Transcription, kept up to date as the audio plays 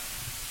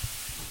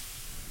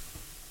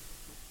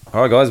All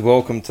right, guys,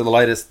 welcome to the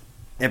latest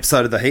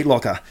episode of the Heat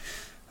Locker.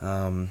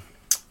 Real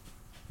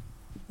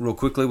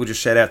quickly, we'll just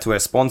shout out to our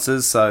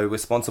sponsors. So we're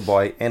sponsored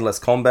by Endless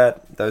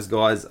Combat. Those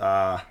guys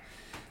are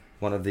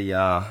one of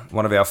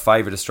our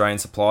favourite Australian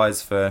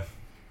suppliers for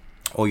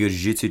all your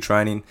jiu-jitsu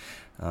training.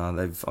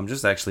 I'm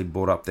just actually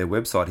brought up their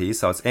website here,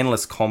 so it's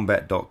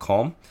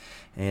endlesscombat.com,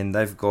 and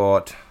they've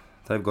got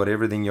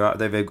everything.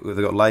 They've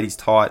got ladies'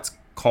 tights,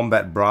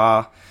 combat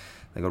bra.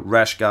 They've got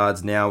rash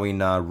guards now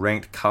in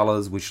ranked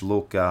colours, which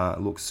look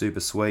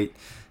super sweet.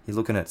 You're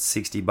looking at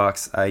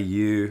 $60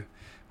 AU,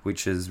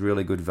 which is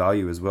really good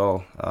value as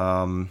well.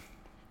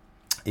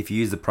 If you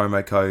use the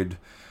promo code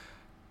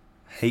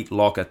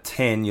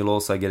HEATLOCKER10, you'll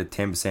also get a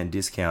 10%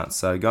 discount.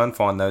 So go and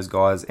find those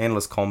guys,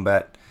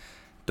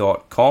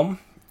 endlesscombat.com,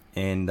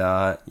 and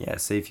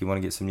see if you want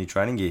to get some new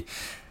training gear.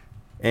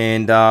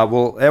 And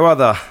our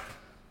other,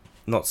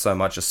 not so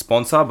much a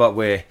sponsor, but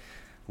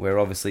we're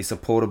obviously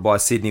supported by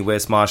Sydney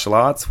West Martial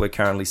Arts. We're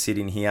currently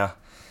sitting here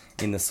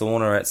in the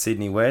sauna at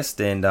Sydney West,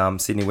 and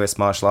Sydney West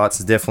Martial Arts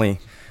is definitely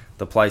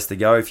the place to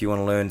go if you want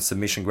to learn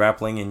submission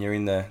grappling and you're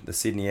in the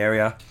Sydney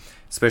area,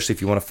 especially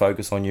if you want to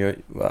focus on your,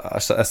 I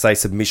say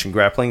submission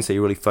grappling, so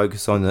you really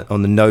focus on the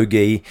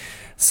no-gi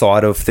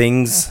side of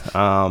things,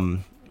 not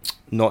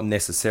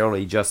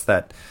necessarily just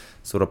that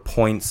sort of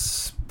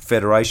points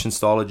federation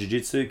style of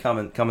jiu-jitsu. Come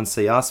and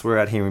see us. We're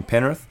out here in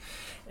Penrith.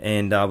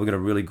 And we've got a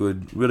really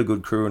good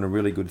crew and a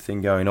really good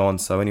thing going on.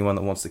 So anyone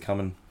that wants to come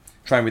and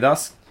train with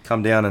us,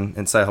 come down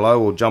and say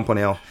hello, or jump on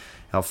our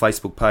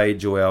Facebook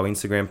page or our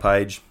Instagram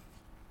page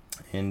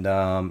and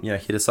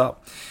hit us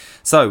up.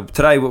 So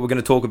today what we're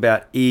going to talk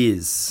about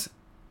is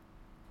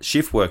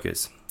shift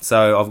workers.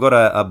 So I've got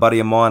a buddy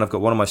of mine. I've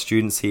got one of my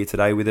students here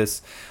today with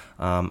us.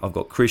 I've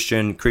got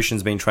Christian.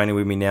 Christian's been training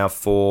with me now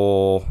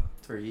for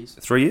 3 years.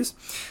 3 years.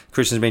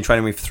 Christian's been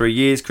training with me for 3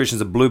 years.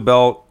 Christian's a blue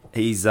belt.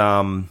 He's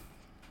a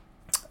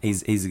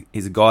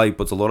guy who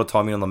puts a lot of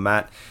time in on the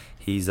mat.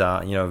 He's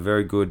a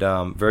very good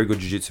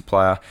jiu-jitsu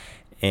player,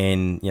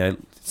 and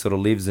sort of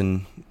lives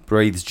and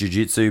breathes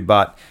jiu-jitsu,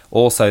 but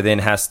also then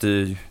has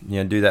to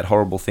do that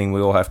horrible thing we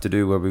all have to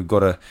do where we've got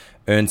to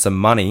earn some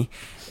money.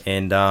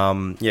 And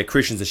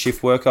Christian's a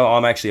shift worker.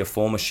 I'm actually a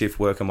former shift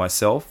worker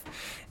myself.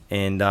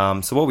 And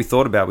so what we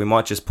thought about, we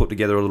might just put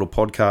together a little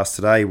podcast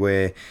today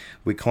where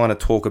we kind of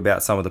talk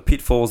about some of the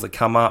pitfalls that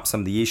come up, some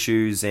of the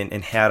issues,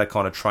 and how to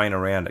kind of train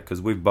around it, because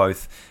we've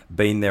both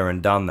been there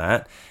and done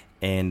that.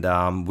 And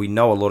we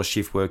know a lot of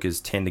shift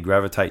workers tend to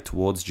gravitate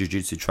towards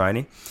jiu-jitsu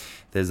training.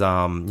 There's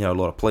a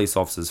lot of police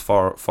officers,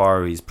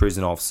 fireys,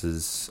 prison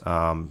officers,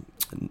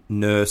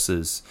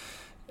 nurses,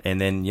 and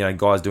then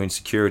guys doing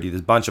security.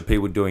 There's a bunch of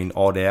people doing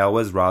odd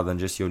hours rather than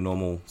just your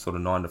normal sort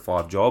of 9 to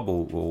 5 job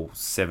or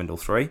 7 to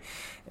 3.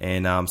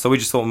 And so we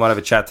just thought we might have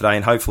a chat today,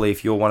 and hopefully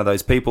if you're one of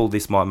those people,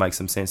 this might make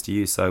some sense to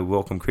you. So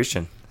welcome,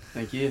 Christian.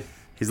 Thank you.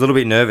 He's a little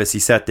bit nervous. He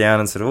sat down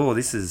and said, "Oh,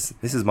 this is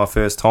my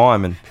first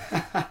time." And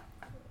I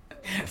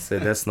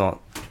said, "That's not."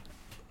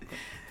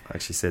 I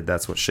actually said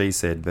that's what she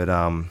said, but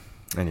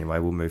anyway,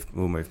 we'll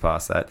move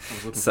past that. I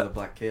was looking for the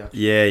black couch.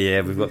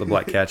 Yeah, we've got the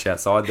black couch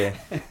outside there.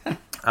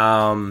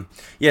 So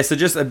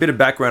just a bit of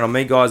background on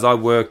me, guys. I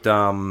worked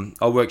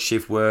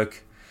shift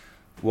work.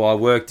 Well, I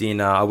worked in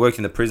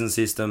the prison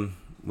system,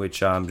 which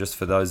just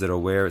for those that are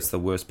aware, it's the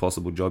worst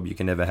possible job you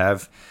can ever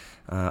have.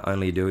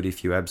 Only do it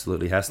if you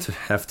absolutely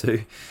have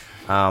to.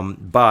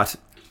 But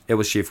it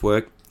was shift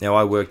work. Now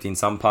I worked in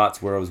some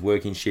parts where I was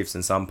working shifts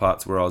and some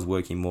parts where I was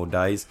working more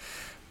days.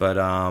 But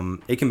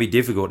it can be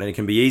difficult, and it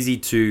can be easy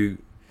to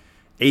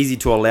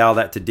allow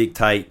that to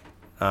dictate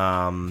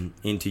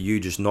into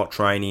you just not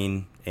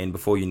training, and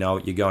before you know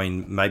it, you're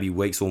going maybe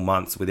weeks or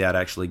months without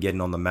actually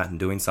getting on the mat and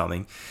doing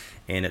something.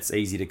 And it's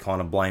easy to kind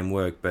of blame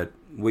work, but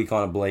we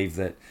kind of believe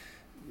that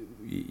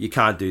you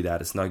can't do that.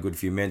 It's no good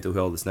for your mental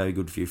health. It's no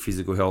good for your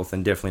physical health,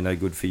 and definitely no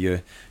good for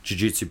your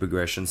jiu-jitsu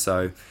progression.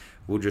 So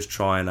we'll just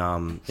try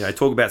and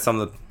talk about some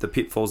of the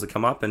pitfalls that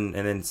come up, and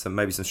then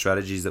maybe some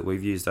strategies that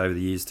we've used over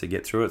the years to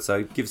get through it.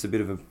 So give us a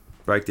bit of a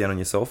breakdown on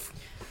yourself.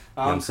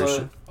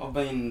 So I've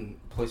been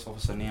a police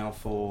officer now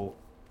for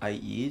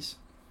 8 years.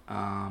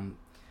 I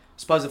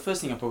suppose the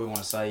first thing I probably want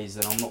to say is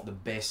that I'm not the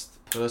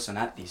best person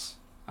at this.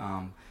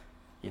 I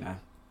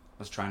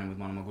was training with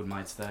one of my good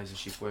mates today. He's a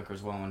shift worker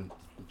as well, and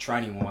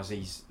training-wise,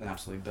 he's an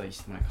absolute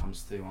beast when it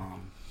comes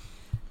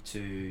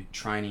to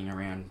training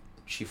around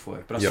shift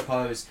work. But I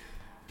suppose,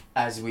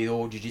 as with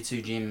all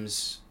jiu-jitsu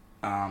gyms,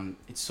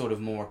 it's sort of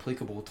more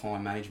applicable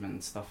time management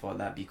and stuff like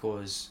that,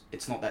 because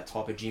it's not that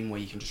type of gym where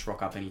you can just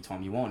rock up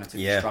anytime you want. It's a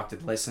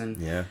constructed lesson.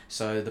 Yeah.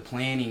 So the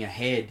planning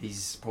ahead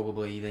is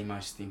probably the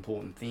most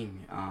important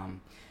thing.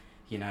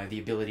 The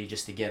ability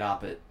just to get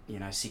up at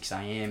 6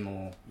 a.m.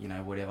 or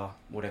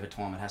whatever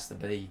time it has to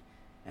be,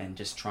 and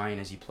just train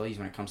as you please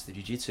when it comes to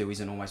jiu-jitsu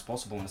isn't always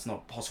possible, and it's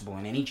not possible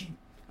in any gym.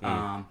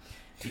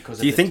 Because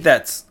do you think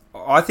that's?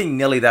 I think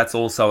Nelly, that's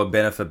also a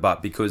benefit,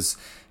 but because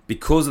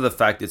of the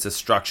fact it's a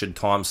structured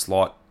time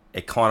slot,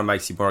 it kind of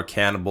makes you more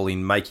accountable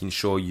in making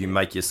sure you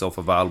make yourself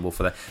available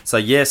for that. So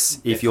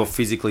yes, if you're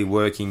physically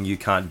working, you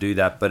can't do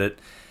that, but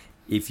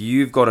if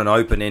you've got an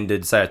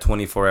open-ended, say a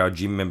 24-hour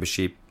gym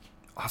membership,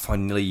 I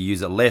find nearly you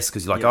use it less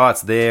because you're like, oh,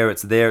 it's there,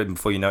 and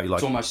before you know it, you're like...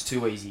 It's almost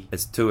too easy.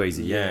 It's too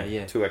easy,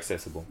 yeah. Too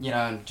accessible. You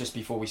know, and just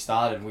before we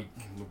started, we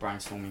were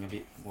brainstorming a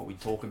bit what we'd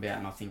talk about,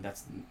 and I think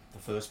that's the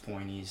first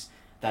point is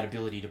that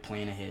ability to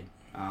plan ahead.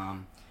 I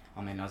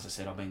mean, as I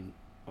said, I've been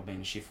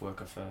a shift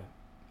worker for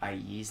 8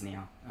 years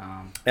now.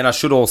 And I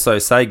should also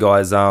say,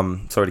 guys,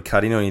 sorry to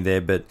cut in on you there,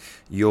 but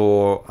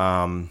your...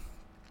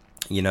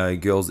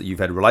 girls that you've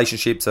had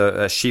relationships,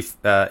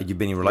 you've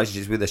been in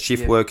relationships with, are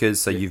shift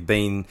workers, so you've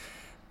been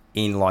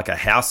in like a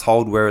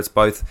household where it's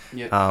both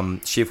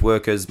shift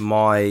workers.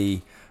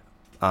 My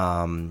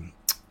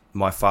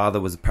father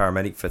was a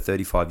paramedic for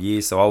 35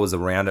 years, so I was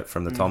around it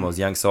from the time I was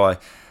young. So I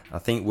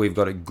think we've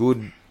got a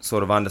good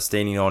sort of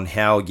understanding on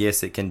how,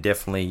 yes, it can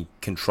definitely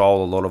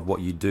control a lot of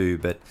what you do,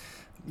 but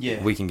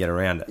we can get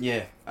around it.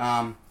 Yeah,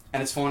 and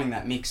it's finding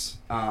that mix.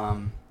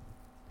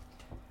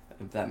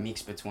 That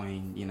mix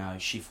between, you know,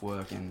 shift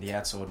work and the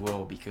outside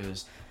world,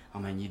 because I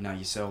mean, you know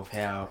yourself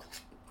how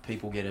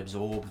people get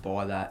absorbed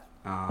by that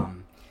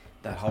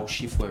that whole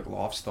shift work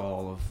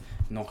lifestyle of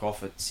knock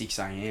off at 6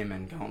 a.m.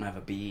 and go and have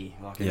a beer.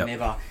 Like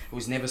it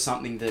was never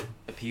something that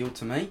appealed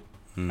to me.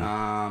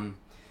 I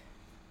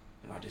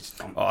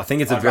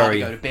think it's I'd rather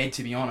go to bed,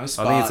 to be honest.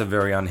 I think it's a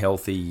very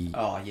unhealthy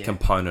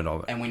component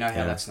of it. And we know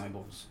how that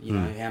snowballs. You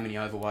know, how many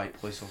overweight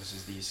police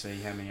officers do you see?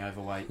 How many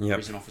overweight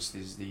prison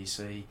officers do you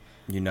see?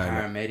 You know,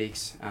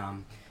 paramedics,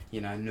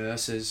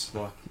 nurses.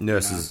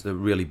 Nurses are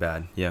really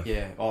bad. Yeah.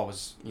 Yeah, I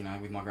was,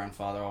 with my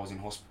grandfather, I was in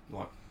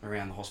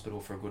around the hospital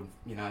for a good,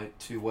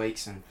 2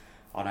 weeks, and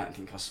I don't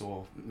think I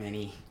saw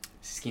many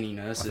skinny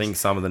nurses. I think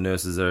some of the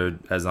nurses are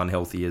as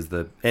unhealthy as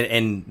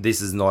and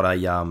this is not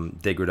a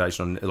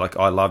degradation. Like,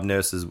 I love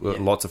nurses. We've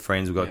got lots of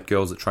friends. We've got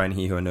girls that train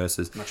here who are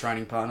nurses. My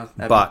training partner.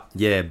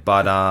 Abby.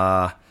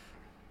 But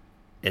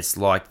it's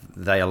like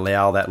they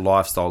allow that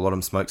lifestyle. A lot of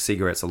them smoke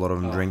cigarettes. A lot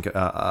of them drink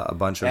a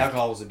bunch of...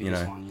 Alcohol is the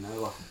biggest one,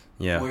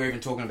 We were even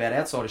talking about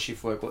outside of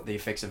shift work, what the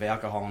effects of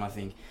alcohol, and I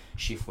think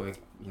shift work,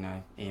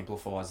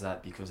 amplifies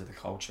that because of the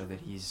culture that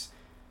is,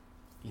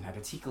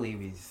 particularly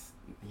with,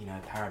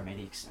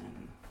 paramedics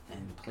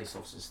and the police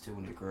officers to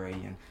a degree,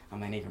 and I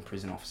mean even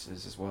prison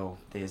officers as well.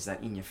 There's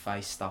that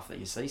in-your-face stuff that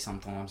you see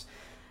sometimes,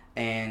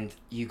 and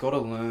you got to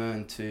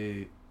learn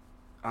to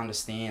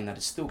understand that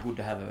it's still good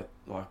to have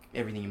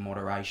everything in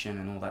moderation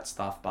and all that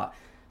stuff, but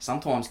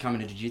sometimes coming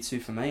to jiu-jitsu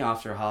for me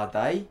after a hard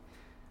day,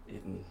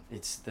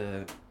 it's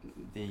the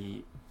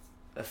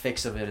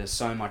effects of it are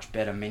so much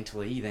better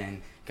mentally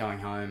than going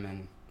home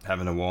and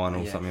having a wine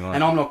or something like that.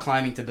 And I'm not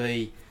claiming to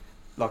be,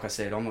 like I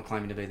said, I'm not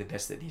claiming to be the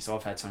best at this.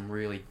 I've had some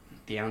really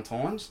down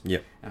times,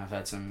 and I've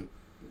had some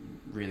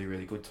really,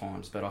 really good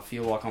times, but I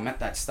feel like I'm at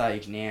that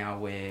stage now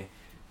where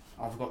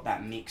I've got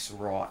that mix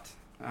right.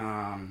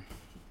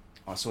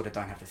 I sort of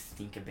don't have to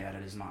think about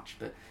it as much,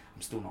 but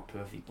I'm still not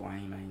perfect by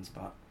any means.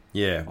 But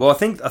well, I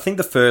think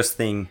the first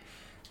thing,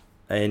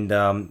 and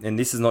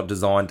this is not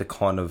designed to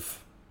kind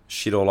of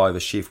shit all over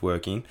shift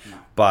working,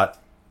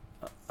 but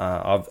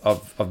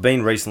I've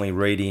been recently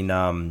reading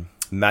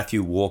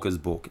Matthew Walker's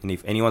book, and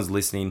if anyone's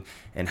listening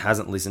and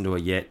hasn't listened to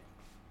it yet,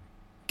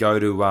 go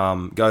to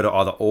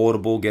either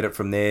Audible, get it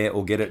from there,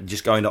 or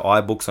just go into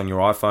iBooks on your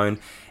iPhone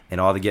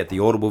and either get the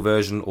Audible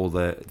version or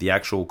the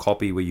actual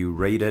copy where you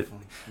read it.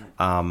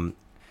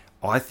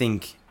 I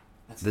think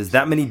there's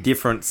that many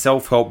different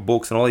self-help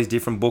books and all these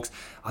different books.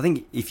 I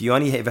think if you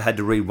only ever had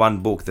to read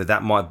one book,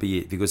 that might be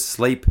it, because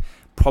sleep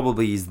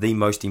probably is the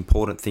most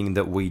important thing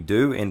that we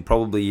do, and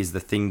probably is the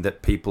thing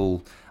that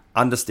people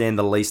understand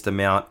the least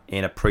amount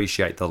and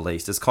appreciate the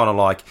least. It's kind of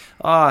like,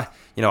 I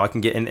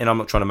can get, and I'm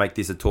not trying to make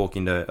this a talk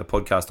into a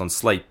podcast on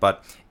sleep,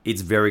 but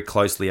it's very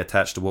closely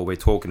attached to what we're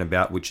talking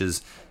about, which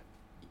is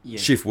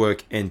shift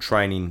work and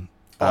training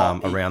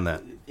around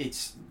that.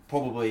 It's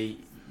probably,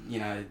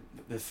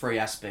 the three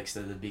aspects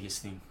that are the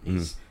biggest thing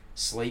is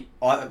sleep.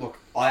 I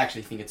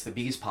actually think it's the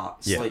biggest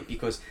part, sleep,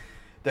 because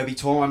there'll be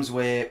times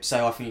where, say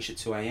I finish at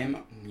 2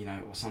 a.m,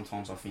 or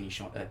sometimes I finish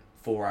at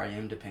 4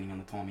 a.m, depending on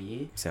the time of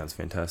year. Sounds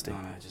fantastic. No,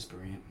 just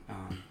brilliant.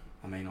 I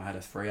I had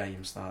a 3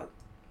 a.m. start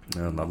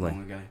not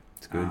long ago.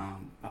 It's good.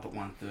 Up at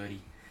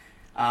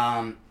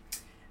 1:30.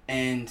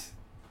 And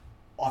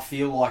I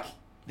feel like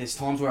there's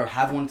times where I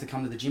have wanted to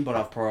come to the gym, but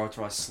I've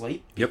prioritised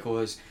sleep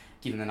because,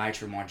 given the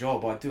nature of my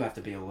job, I do have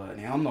to be alert.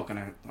 Now, I'm not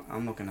gonna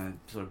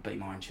sort of beat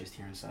my own chest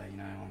here and say,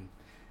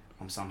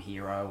 I'm some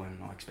hero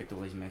and I expect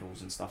all these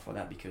medals and stuff like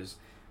that, because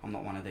I'm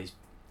not one of these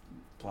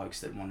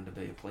blokes that wanted to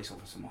be a police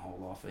officer my whole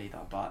life either.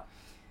 But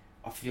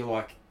I feel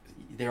like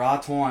there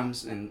are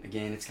times, and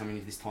again, it's coming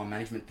into this time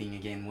management thing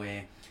again,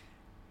 where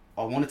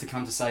I wanted to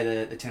come to,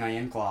 say, the 10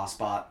 a.m. class,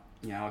 but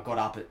I got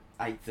up at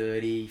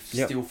 8:30,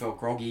 still felt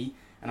groggy,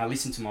 and I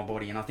listened to my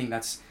body, and I think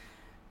that's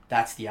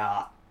the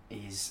art,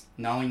 is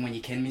knowing when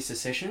you can miss a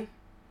session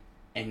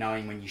and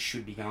knowing when you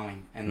should be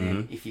going, and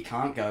then if you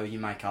can't go, you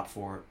make up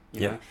for it.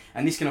 You know,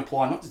 and this can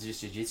apply not to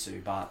just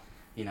jiu-jitsu, but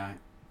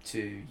to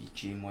your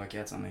gym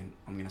workouts. I mean,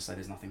 I'm going to say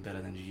there's nothing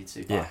better than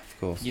jiu-jitsu, but of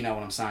course, you know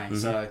what I'm saying.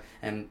 So,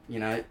 and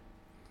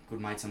good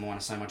mates of mine are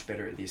so much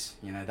better at this.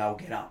 You know, they'll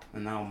get up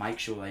and they'll make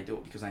sure they do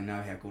it because they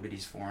know how good it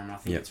is for them. And I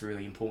think it's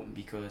really important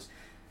because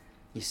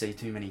you see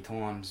too many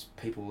times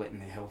people letting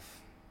their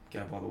health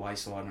go by the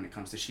wayside when it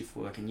comes to shift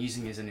work and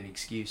using it as an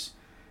excuse.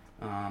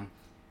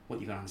 What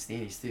you've got to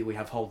understand is too, we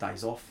have whole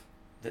days off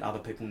that other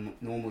people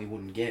normally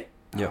wouldn't get.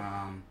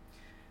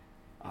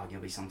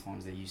 Arguably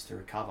sometimes they're used to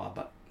recover,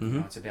 but you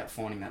know, it's about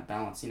finding that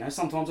balance. You know,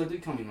 sometimes I do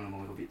come in when I'm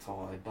a little bit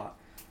tired, but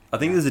I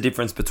think there's a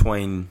difference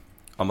between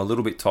I'm a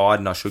little bit tired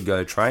and I should go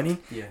to training,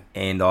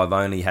 and I've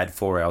only had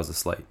 4 hours of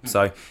sleep.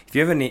 So if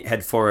you ever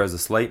had 4 hours of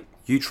sleep,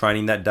 you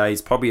training that day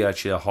is probably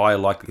actually a higher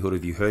likelihood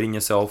of you hurting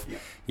yourself.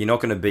 You're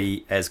not going to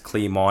be as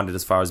clear-minded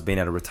as far as being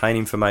able to retain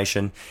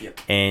information,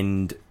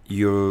 and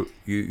you're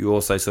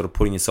also sort of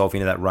putting yourself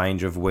into that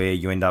range of where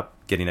you end up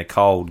getting a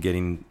cold,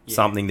 getting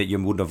something that you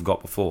wouldn't have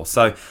got before.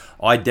 So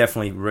I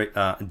definitely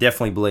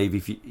believe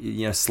if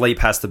you know, sleep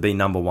has to be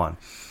number one.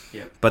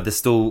 But there's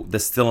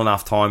still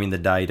enough time in the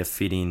day to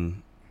fit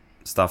in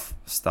stuff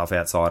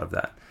outside of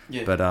that.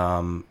 But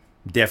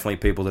definitely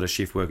people that are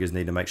shift workers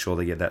need to make sure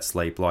they get that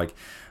sleep. Like,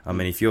 I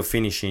mean, if you're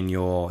finishing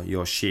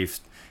your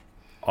shift,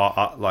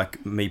 I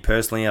like me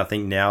personally, I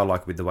think now,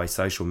 like with the way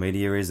social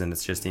media is, and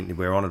it's just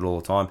we're on it all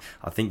the time,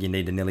 I think you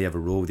need to nearly have a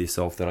rule with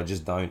yourself that I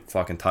just don't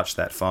fucking touch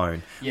that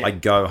phone. I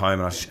go home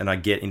and I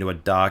get into a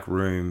dark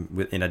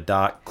room, in a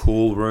dark,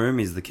 cool room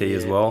is the key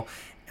as well,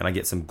 and I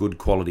get some good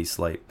quality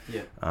sleep.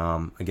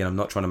 Again, I'm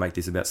not trying to make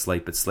this about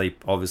sleep, but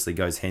sleep obviously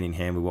goes hand in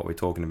hand with what we're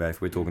talking about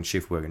if we're talking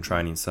shift work and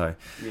training. So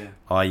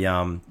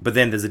but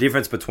then there's a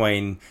difference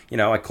between, you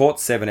know, I caught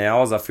 7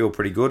 hours, I feel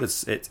pretty good.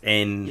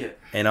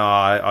 And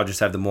I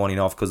just have the morning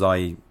off because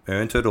I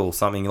earned it or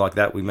something like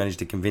that. We managed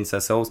to convince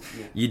ourselves.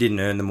 You didn't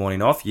earn the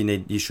morning off.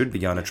 You should be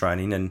going to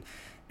training,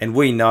 and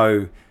we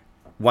know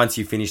once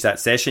you finish that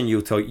session,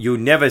 you'll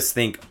never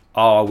think,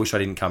 oh, I wish I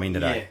didn't come in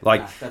today.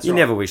 You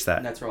never wish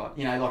that. That's right.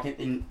 You know, like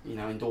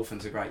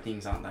endorphins are great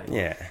things, aren't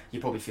they? Like, you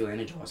probably feel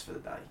energized for the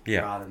day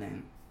rather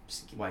than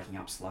waking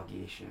up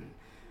sluggish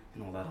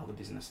and all that other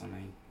business. I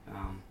mean,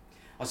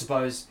 I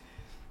suppose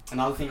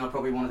another thing I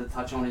probably wanted to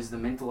touch on is the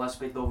mental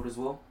aspect of it as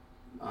well.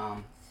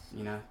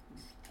 You know,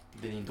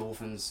 the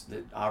endorphins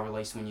that are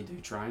released when you do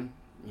train.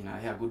 You know,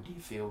 how good do you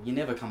feel? You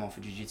never come off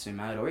a jiu-jitsu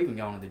mate or even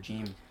going to the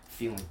gym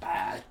feeling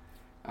bad.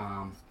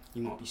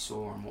 You might be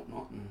sore and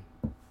whatnot and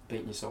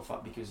beating yourself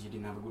up because you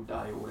didn't have a good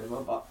day or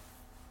whatever,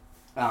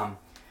 but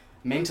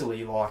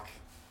mentally, like,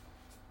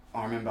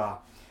 I remember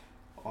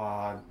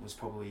I was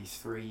probably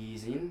 3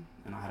 years in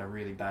and I had a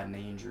really bad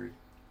knee injury,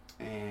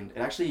 and it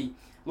actually,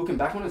 looking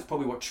back on it, it's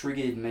probably what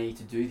triggered me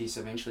to do this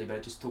eventually, but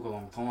it just took a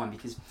long time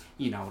because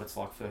you know what it's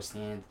like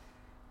firsthand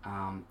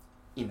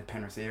in the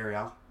Penrith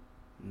area,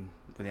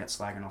 without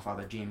slagging off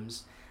other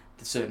gyms,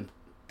 the certain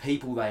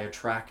people they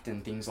attract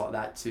and things like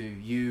that to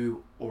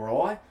you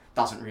or I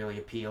doesn't really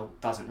appeal,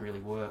 doesn't really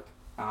work.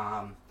 So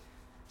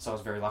I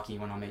was very lucky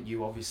when I met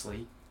you,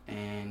 obviously,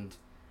 and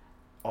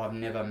I've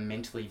never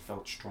mentally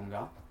felt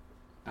stronger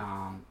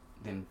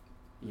than,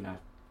 you know,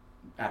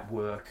 at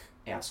work,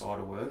 outside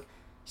of work,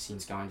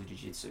 since going to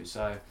jiu-jitsu.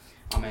 So,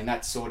 I mean,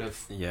 that sort of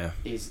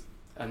is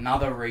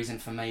another reason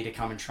for me to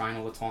come and train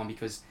all the time,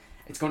 because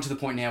it's gone to the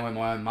point now where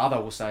my own mother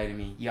will say to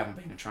me, you haven't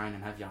been to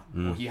training, have you?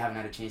 Or you haven't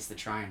had a chance to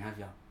train, have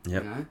you? You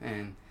know?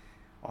 And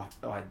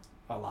I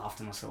laugh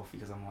to myself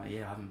because I'm like,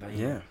 I haven't been.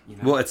 You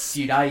know, well, it's a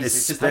few days.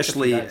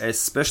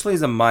 Especially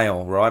as a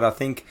male, right? I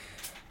think,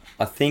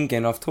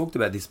 and I've talked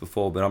about this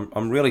before, but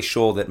I'm really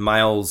sure that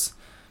males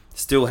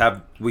still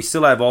have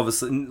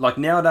obviously, like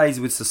nowadays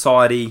with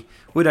society,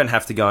 we don't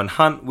have to go and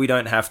hunt. We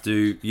don't have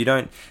to. You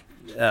don't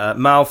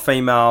male,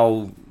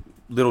 female,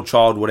 little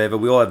child, whatever.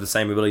 We all have the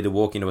same ability to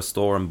walk into a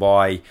store and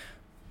buy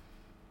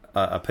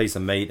a piece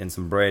of meat and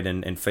some bread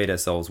and feed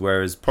ourselves.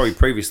 Whereas probably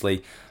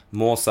previously,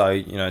 more so,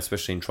 you know,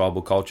 especially in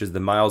tribal cultures, the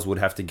males would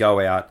have to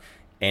go out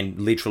and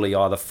literally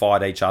either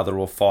fight each other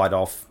or fight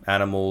off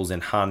animals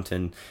and hunt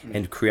and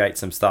create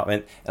some stuff.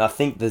 And I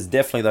think there's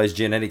definitely those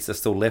genetics are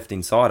still left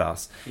inside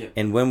us.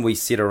 And when we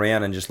sit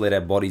around and just let our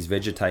bodies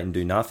vegetate and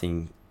do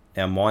nothing,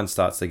 our mind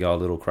starts to go a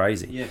little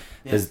crazy.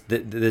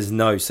 There's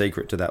no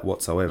secret to that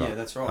whatsoever. Yeah,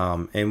 that's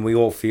right. And we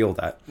all feel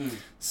that.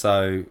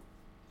 So,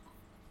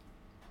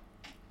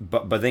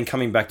 but then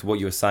coming back to what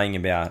you were saying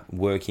about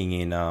working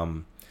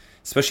in,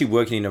 especially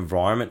working in an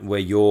environment where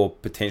you're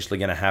potentially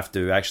going to have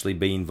to actually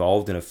be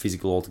involved in a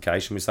physical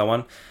altercation with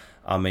someone.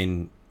 I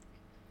mean,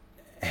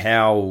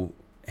 how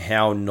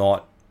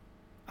not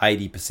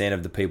 80%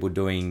 of the people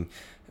doing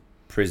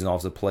prison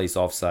officer, police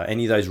officer,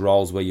 any of those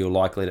roles where you're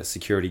likely to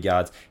security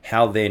guards,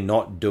 how they're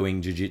not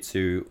doing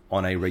jiu-jitsu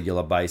on a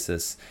regular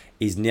basis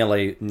is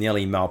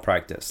nearly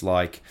malpractice.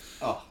 Like,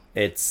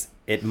 it's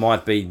it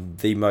might be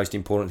the most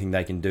important thing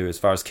they can do as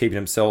far as keeping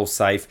themselves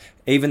safe.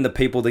 Even the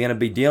people they're going to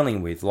be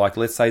dealing with, like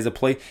let's say the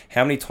police.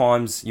 How many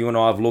times you and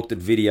I have looked at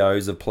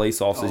videos of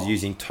police officers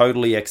using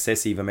totally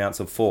excessive amounts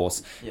of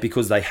force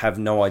because they have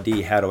no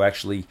idea how to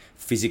actually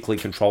physically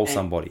control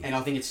somebody. And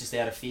I think it's just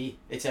out of fear.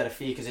 It's out of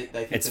fear because they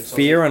think it's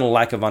fear and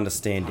lack of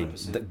understanding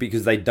 100%.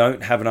 Because they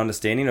don't have an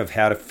understanding of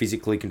how to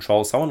physically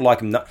control someone.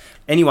 Like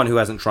anyone who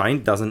hasn't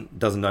trained doesn't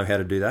know how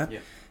to do that.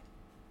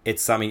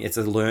 It's a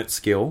learnt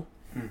skill.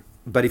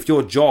 But if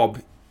your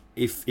job,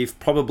 if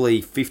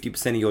probably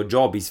 50% of your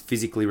job is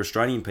physically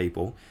restraining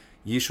people,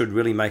 you should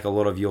really make a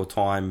lot of your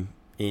time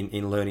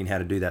in learning how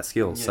to do that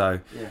skill.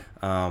 And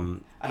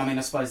I mean,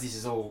 I suppose this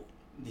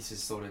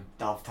is sort of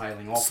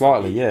dovetailing off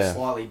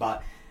slightly,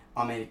 but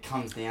I mean, it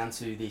comes down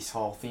to this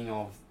whole thing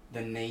of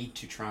the need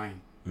to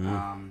train.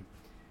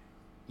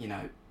 You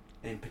know,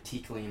 and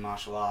particularly in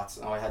martial arts,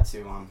 I had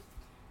to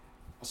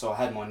so I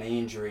had my knee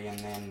injury, and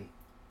then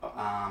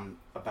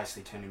I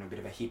basically turned into a bit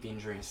of a hip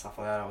injury and stuff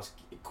like that.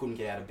 I couldn't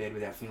get out of bed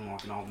without feeling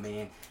like an old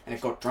man, and it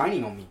got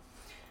draining on me.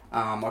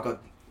 I got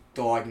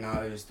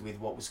diagnosed with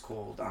what was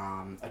called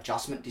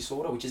adjustment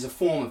disorder, which is a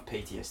form of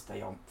PTSD. I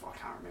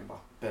can't remember,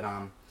 but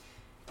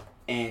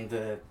and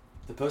the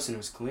person who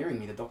was clearing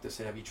me, the doctor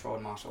said, "Have you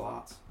tried martial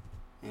arts?"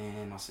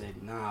 And I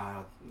said, "No,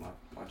 I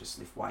just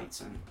lift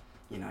weights and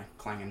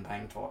clang and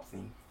bang type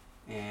thing."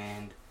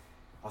 And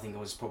I think it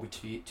was probably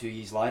two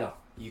years later.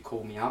 You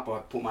called me up. I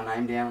put my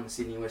name down on the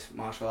Sydney West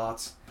Martial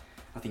Arts.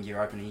 I think you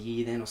were open a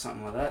year then or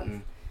something like that.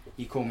 And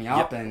you called me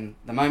up, and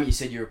the moment you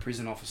said you're a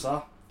prison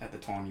officer, at the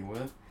time you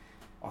were,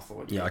 I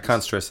thought... I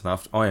can't stress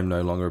enough. I am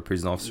no longer a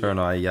prison officer, and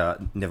I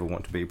never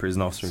want to be a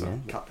prison officer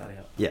again. Cut that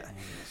out. Yeah.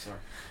 Sorry.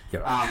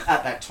 Yeah.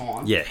 At that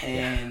time. Yeah.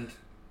 And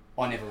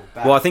I never looked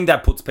back. Well, I think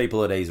that puts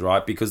people at ease,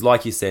 right? Because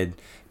like you said,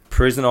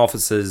 prison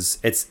officers,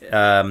 it's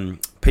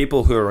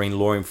people who are in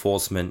law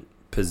enforcement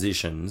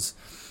positions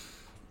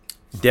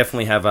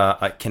definitely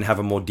can have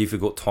a more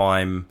difficult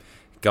time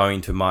going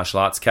to martial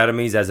arts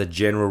academies. As a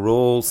general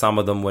rule, some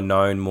of them were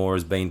known more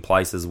as being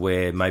places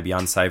where maybe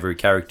unsavory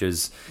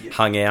characters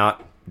hung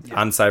out,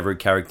 unsavory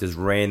characters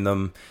ran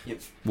them,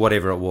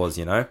 whatever it was,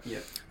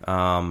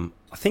 I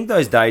think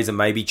those days are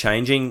maybe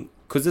changing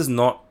because there's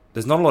not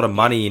a lot of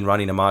money in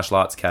running a martial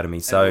arts academy.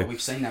 So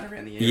we've seen that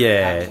around the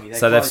area. Yeah,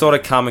 so they've sort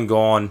of come and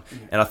gone,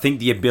 and I think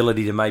the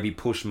ability to maybe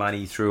push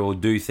money through or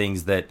do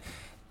things that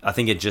I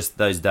think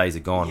those days are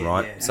gone,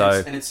 right?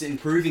 Yeah. And it's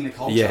improving the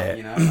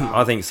culture,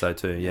 I think so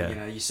too,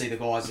 yeah. You see the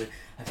guys that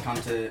have come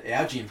to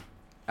our gym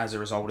as a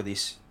result of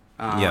this.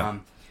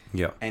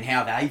 And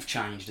how they've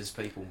changed as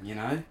people,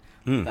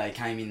 They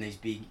came in these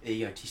big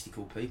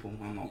egotistical people.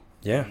 I'm not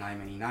going to name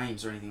any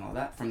names or anything like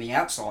that. From the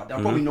outside, they're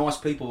probably nice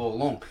people all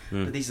along,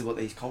 but these are what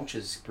these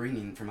cultures bring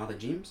in from other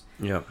gyms.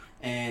 Yeah.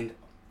 And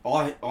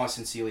I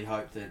sincerely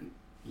hope that,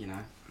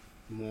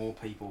 more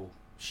people...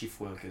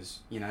 shift workers,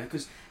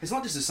 because it's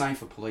not just the same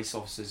for police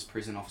officers,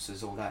 prison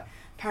officers, all that.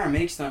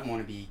 Paramedics don't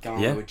want to be going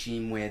to a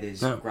gym where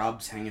there's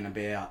grubs hanging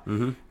about.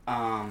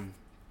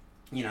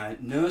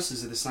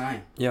 Nurses are the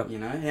same.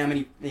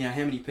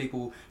 How many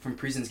people from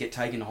prisons get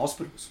taken to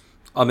hospitals?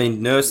 I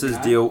mean, nurses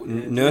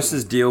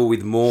deal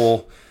with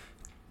more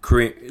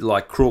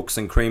like crooks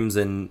and crims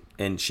and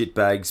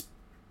shitbags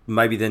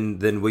maybe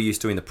than we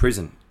used to in the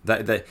prison.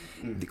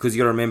 Because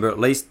you got to remember, at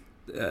least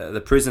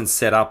the prison's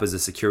set up as a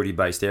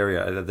security-based area.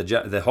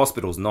 The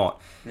hospital's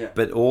not. Yeah.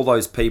 But all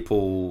those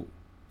people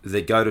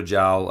that go to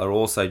jail are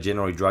also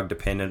generally drug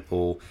dependent,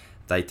 or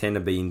they tend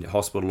to be in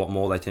hospital a lot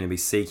more. They tend to be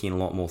seeking a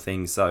lot more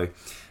things. So,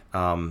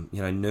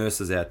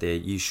 nurses out there,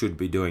 you should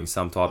be doing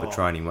some type of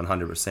training,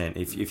 100%.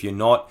 If you're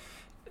not,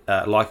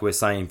 like we're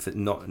saying,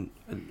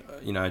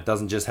 it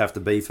doesn't just have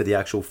to be for the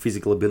actual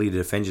physical ability to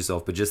defend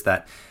yourself, but just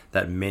that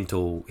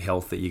mental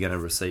health that you're going to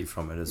receive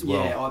from it as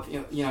well.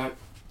 Yeah,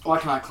 I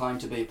can't claim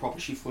to be a proper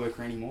shift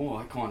worker anymore.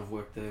 I kind of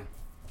work the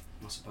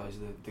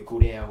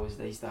good hours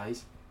these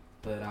days.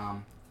 But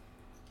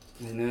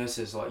the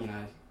nurses,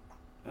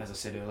 as I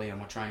said earlier,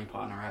 my training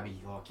partner Abby,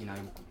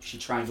 she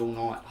trained all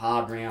night,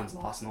 hard rounds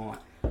last night,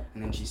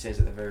 and then she says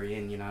at the very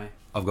end,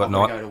 I've got to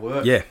go to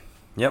work. Yeah,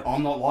 yep.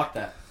 I'm not like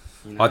that.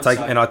 I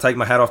take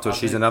my hat off to her.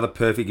 She's another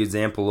perfect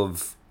example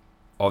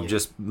of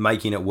just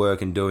making it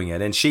work and doing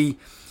it, and she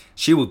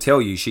will tell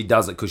you she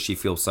does it because she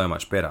feels so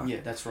much better.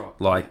 Yeah, that's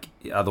right.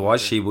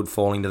 Otherwise, she would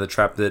fall into the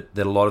trap that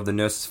a lot of the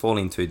nurses fall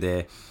into.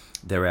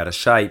 They're out of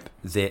shape.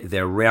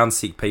 They're around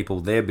sick people.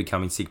 They're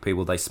becoming sick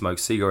people. They smoke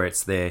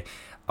cigarettes. They're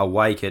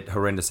awake at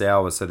horrendous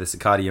hours, so their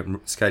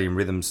circadian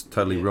rhythms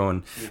totally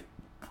ruined.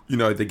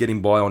 Yeah. They're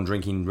getting by on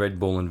drinking Red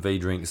Bull and V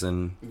drinks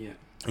and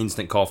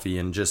instant coffee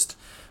and just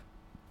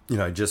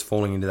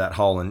falling into that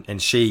hole.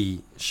 And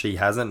she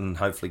hasn't, and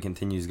hopefully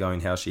continues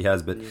going how she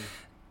has, but. Yeah.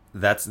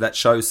 That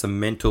shows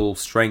some mental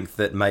strength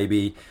that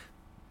maybe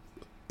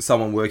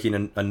someone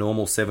working a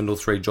normal 7 to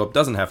 3 job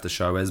doesn't have to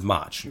show as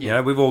much.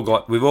 Yeah. We've all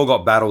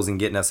got battles in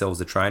getting ourselves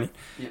to training,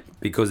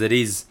 because it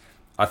is.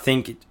 I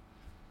think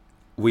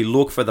we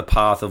look for the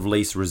path of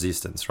least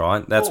resistance,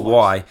 right? That's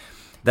why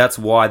That's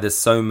why there's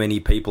so many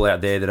people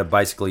out there that are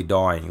basically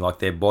dying. Like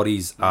their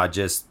bodies are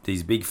just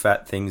these big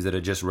fat things that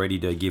are just ready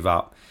to give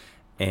up.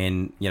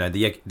 And you know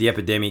the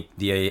epidemic,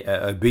 the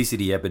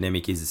obesity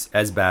epidemic is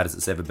as bad as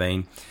it's ever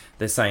been.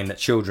 They're saying that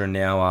children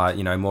now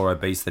are more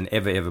obese than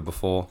ever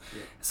before.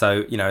 Yeah.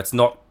 So it's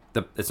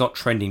not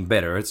trending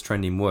better; it's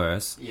trending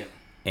worse. Yeah.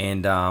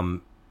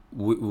 And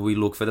we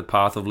look for the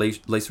path of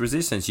least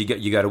resistance.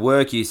 You go to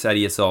work, you say to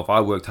yourself, I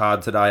worked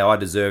hard today, I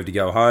deserve to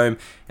go home,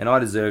 and I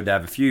deserve to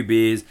have a few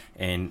beers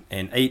and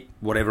eat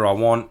whatever I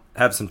want,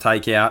 have some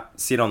takeout,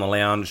 sit on the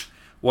lounge,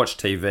 watch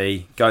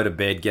TV, go to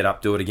bed, get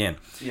up, do it again.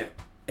 Yeah.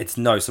 It's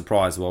no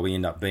surprise why we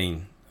end up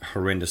being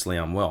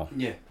horrendously unwell.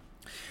 Yeah.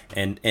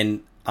 And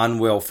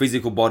unwell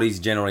physical bodies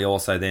generally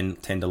also then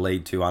tend to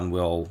lead to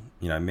unwell,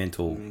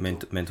 mental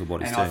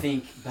bodies and too. I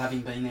think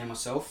having been there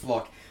myself,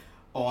 like,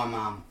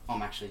 I'm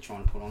actually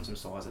trying to put on some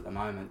size at the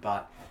moment,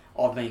 but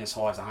I've been as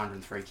high as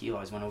 103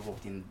 kilos when I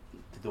walked in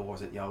the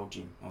doors at the old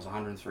gym. I was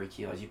 103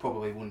 kilos. You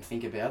probably wouldn't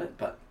think about it,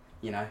 but,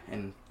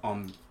 and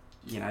I'm,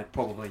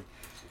 probably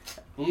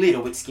a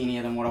little bit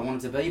skinnier than what I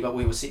wanted to be, but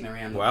we were sitting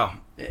around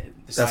the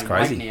same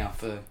weight now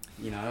for,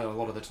 a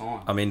lot of the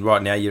time. I mean,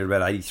 right now you're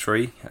about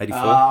 83,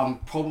 84?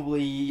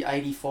 Probably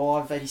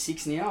 85,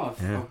 86 now.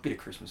 I've a bit of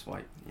Christmas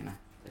weight,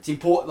 It's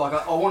important, like,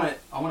 I want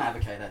to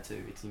advocate that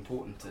too. It's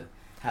important to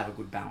have a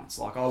good balance.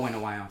 Like, I went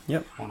away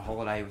on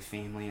holiday with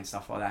family and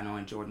stuff like that, and I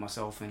enjoyed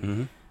myself,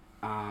 and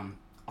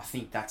I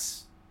think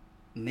that's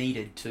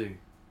needed too.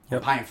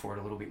 I'm paying for it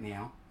a little bit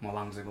now. My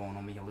lungs are going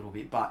on me a little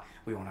bit, but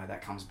we all know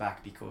that comes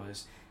back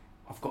because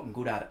I've gotten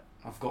good at it.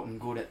 I've gotten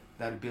good at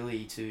that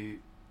ability to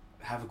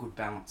have a good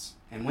balance.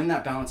 And when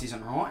that balance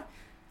isn't right,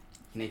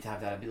 you need to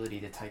have that ability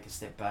to take a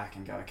step back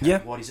and go, okay,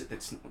 what is it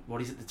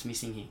that's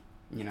missing here?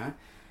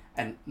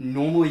 And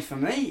normally for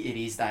me, it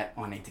is that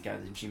I need to go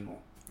to the gym more.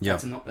 Yeah.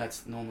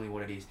 That's normally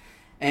what it is.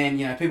 And,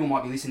 people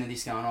might be listening to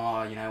this going,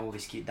 all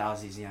this kid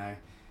does is,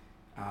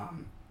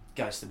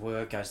 goes to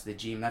work, goes to the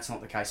gym. That's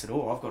not the case at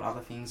all. I've got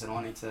other things that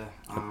I need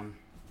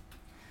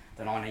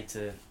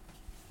to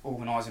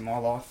organise in my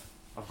life.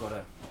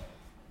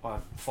 I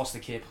foster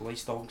care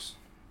police dogs.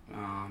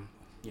 How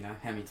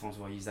many times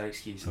have I used that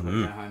excuse? I've got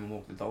to go home and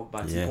walk the dog,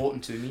 but it's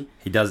important to me.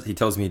 He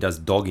tells me he does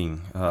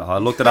dogging. I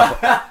looked it up.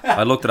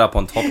 I looked it up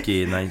on Top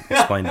Gear, and they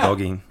explained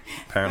dogging.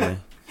 Apparently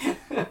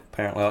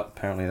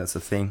that's a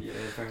thing. Yeah,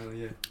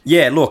 apparently, yeah.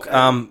 Yeah, look,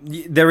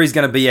 there is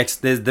going to be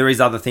there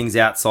is other things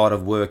outside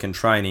of work and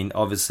training.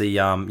 Obviously,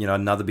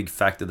 another big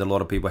factor that a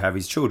lot of people have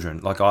is children.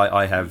 Like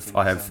I have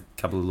a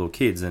couple of little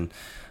kids, and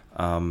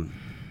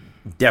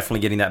definitely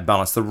getting that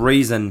balance. The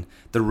reason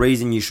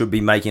you should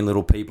be making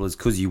little people is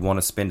because you want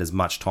to spend as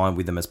much time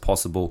with them as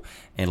possible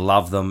and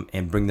love them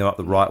and bring them up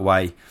the right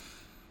way.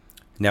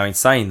 Now, in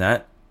saying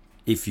that,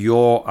 if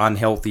you're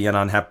unhealthy and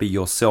unhappy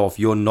yourself,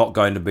 you're not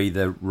going to be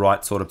the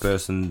right sort of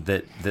person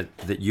that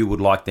you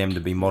would like them to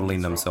be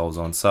modelling themselves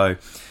on. So,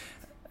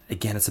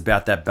 again, it's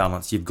about that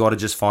balance. You've got to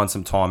just find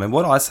some time. And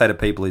what I say to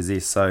people is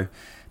this. So,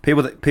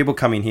 people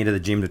come in here to the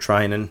gym to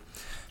train and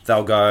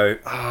they'll go,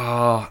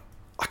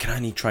 I can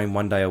only train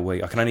 1 day a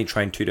week. I can only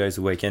train 2 days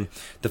a week. And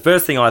the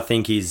first thing I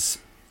think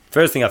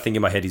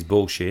in my head is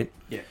bullshit.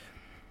 Yeah.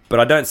 But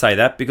I don't say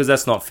that because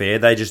that's not fair.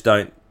 They just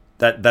don't.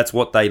 That's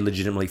what they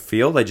legitimately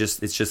feel. It's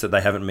just that they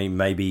haven't been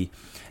maybe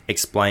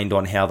explained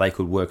on how they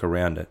could work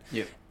around it.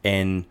 Yep.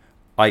 And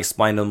I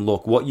explained to them,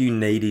 look, what you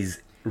need is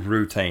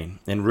routine.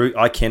 And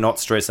I cannot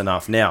stress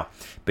enough. Now,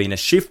 being a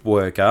shift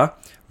worker,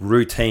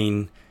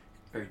 routine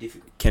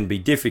can be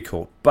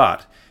difficult.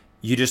 But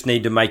you just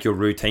need to make your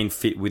routine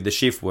fit with the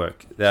shift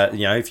work. That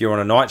if you're on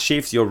a night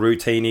shift, your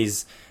routine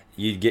is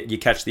you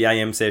catch the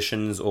AM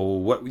sessions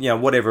or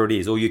whatever it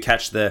is, or you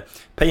catch the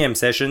PM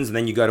sessions and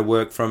then you go to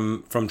work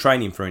from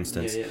training, for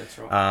instance. Yeah, that's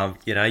right.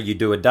 You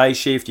do a day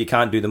shift, you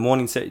can't do the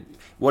morning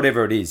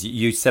whatever it is.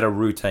 You set a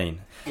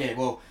routine. Yeah,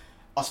 well,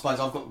 I suppose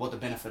I've got what the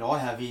benefit I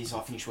have is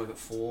I finish work at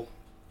 4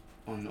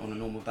 on a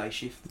normal day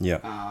shift.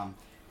 Yeah.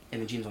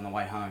 And the gym's on the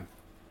way home.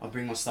 I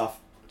bring my stuff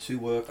to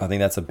work. I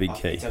think that's a big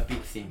key. It's a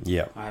big thing.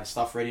 Yeah. I have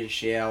stuff ready to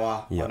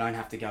shower. Yep. I don't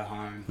have to go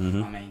home.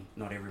 Mm-hmm. I mean,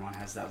 not everyone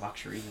has that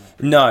luxury.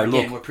 No, Again,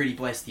 look, we're pretty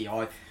blessed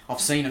here.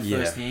 I've seen it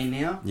firsthand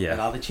now at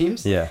other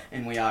gyms. Yeah.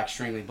 And we are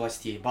extremely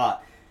blessed here.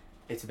 But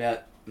it's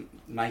about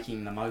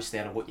making the most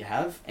out of what you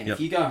have. And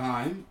if you go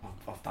home,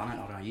 I've done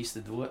it. I used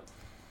to do it.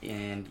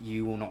 And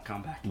you will not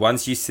come back.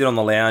 Once you sit on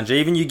the lounge,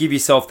 even you give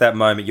yourself that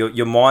moment,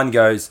 your mind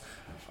goes,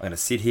 I'm going to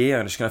sit here.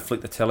 I'm just going to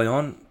flick the telly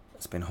on.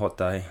 It's been a hot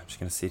day. I'm just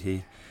going to sit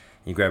here.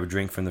 You grab a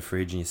drink from the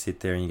fridge and you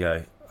sit there and you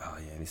go, oh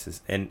yeah, this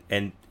is...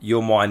 And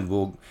your mind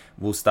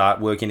will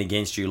start working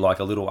against you like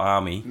a little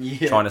army,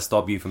 trying to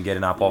stop you from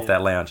getting up off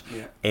that lounge.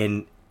 Yeah.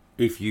 And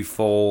if you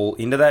fall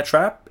into that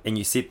trap and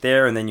you sit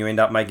there and then you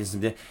end up making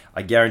some...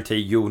 I guarantee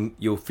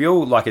you'll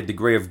feel like a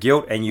degree of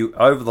guilt, and you,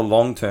 over the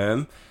long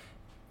term,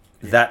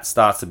 that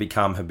starts to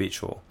become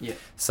habitual. Yeah.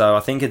 So I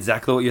think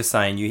exactly what you're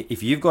saying.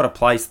 If you've got a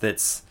place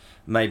that's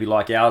maybe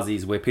like ours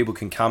is, where people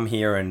can come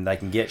here and they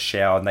can get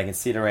showered and they can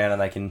sit around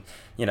and they can,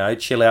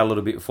 chill out a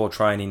little bit before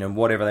training and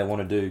whatever they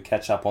want to do,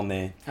 catch up on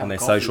their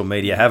social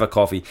media, have a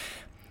coffee.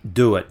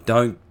 do it.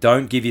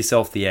 Don't give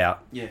yourself the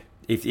out. Yeah.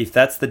 If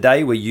that's the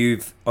day where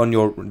you've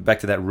back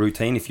to that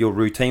routine, if your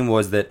routine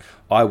was that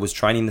I was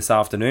training this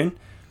afternoon,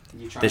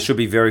 there should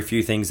be very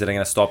few things that are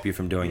going to stop you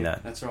from doing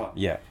that. That's right.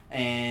 Yeah.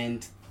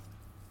 And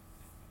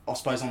I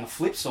suppose on the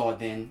flip side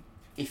then,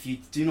 if you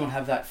do not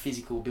have that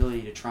physical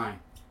ability to train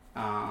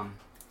on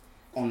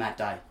that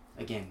day,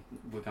 again,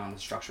 we're going with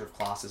the structure of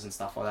classes and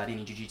stuff like that.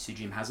 Any jiu-jitsu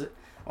gym has it.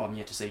 I'm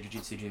yet to see a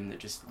jiu-jitsu gym that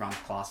just runs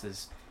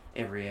classes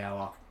every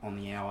hour on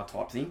the hour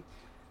type thing.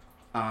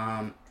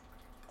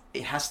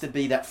 It has to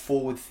be that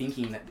forward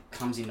thinking that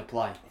comes into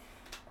play.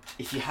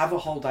 If you have a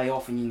whole day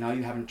off and you know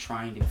you haven't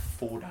trained in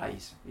 4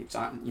 days, it's,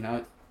 you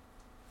know,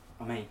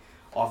 I mean,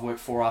 I've worked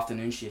 4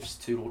 afternoon shifts,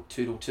 2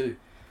 till 2.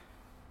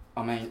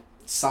 I mean,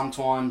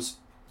 sometimes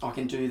I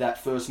can do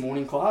that first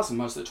morning class, and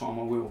most of the time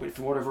I will. But if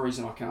for whatever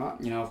reason I can't,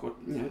 you know, I've got,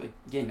 you know,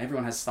 again,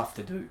 everyone has stuff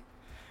to do.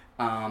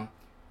 I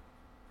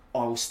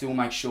will still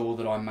make sure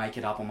that I make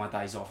it up on my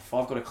days off. If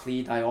I've got a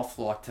clear day off,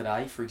 like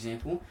today, for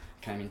example,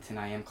 came in 10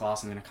 a.m.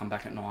 class, I'm going to come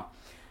back at night.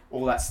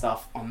 All that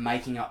stuff, I'm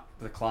making up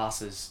the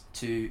classes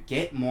to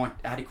get my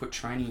adequate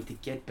training to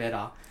get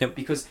better. Yep.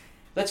 Because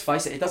let's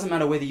face it doesn't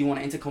matter whether you want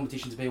to enter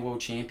competition to be a world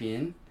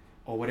champion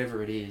or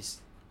whatever it is.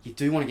 You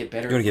do want to get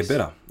better. You want to get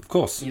better, of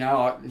course. You know,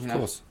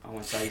 I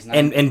won't say his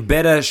name. And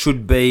better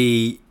should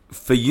be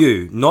for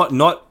you, not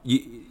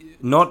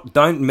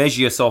don't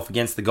measure yourself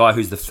against the guy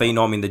who's the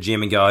phenom in the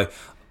gym and go,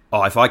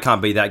 oh, if I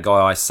can't be that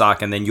guy, I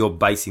suck. And then you're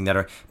basing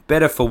that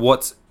better for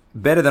what's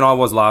better than I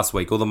was last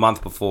week or the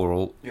month before.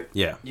 Or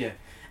yep. Yeah.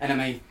 And I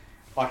mean,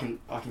 I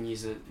can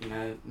use a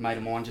mate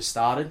of mine just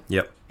started.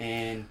 Yep.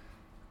 And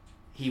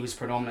he was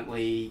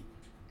predominantly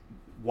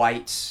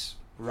weights,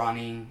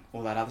 running,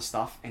 all that other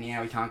stuff, and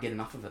now he can't get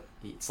enough of it.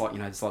 It's like,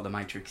 it's like the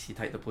Matrix. You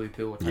take the blue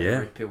pill or take the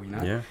red pill,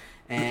 Yeah.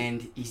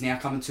 And he's now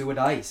coming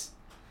 2-a-days.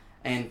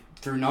 And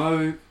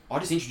I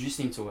just introduced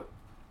him to it,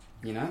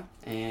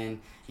 and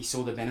he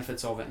saw the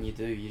benefits of it, and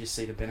you just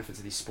see the benefits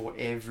of this sport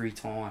every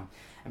time.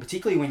 And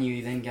particularly when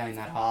you then gain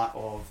that art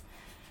of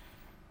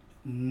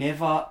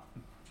never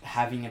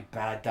having a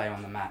bad day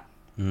on the mat.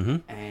 Mm-hmm.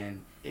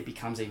 And it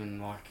becomes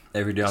even like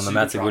every day on the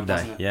mat's a good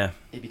day. Yeah.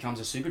 It becomes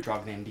a super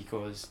drug then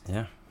because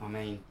I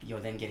mean,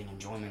 you're then getting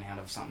enjoyment out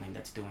of something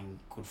that's doing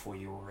good for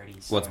you already.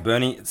 So. What's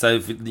burning? So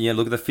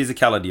look at the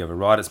physicality of it,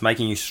 right? It's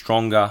making you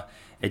stronger.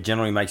 It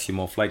generally makes you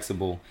more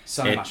flexible.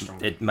 Much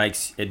stronger.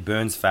 It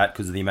burns fat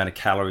because of the amount of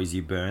calories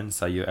you burn.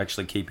 So you're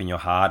actually keeping your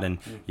heart and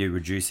you're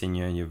reducing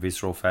your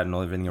visceral fat and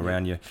everything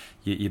around you.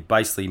 You're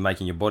basically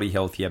making your body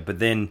healthier. But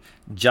then,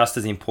 just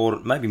as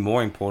important, maybe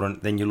more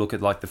important, then you look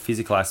at like the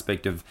physical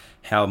aspect of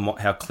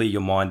how clear your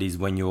mind is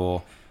when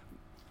you're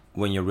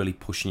really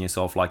pushing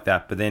yourself like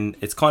that. But then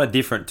it's kind of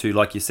different to,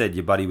 like you said,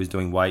 your buddy was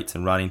doing weights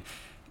and running.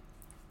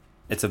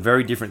 It's a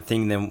very different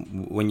thing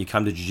than when you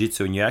come to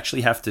jiu-jitsu and you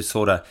actually have to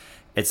sort of.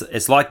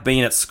 It's like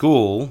being at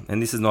school,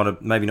 and this is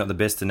maybe not the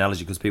best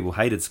analogy because people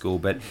hated school,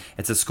 but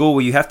it's a school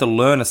where you have to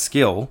learn a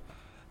skill,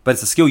 but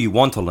it's a skill you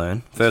want to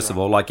learn, first of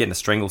all, like getting to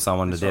strangle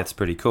someone to death is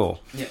pretty cool.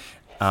 Yeah.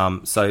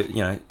 So,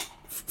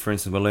 for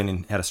instance, we're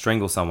learning how to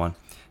strangle someone.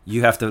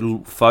 You have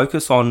to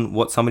focus on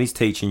what somebody's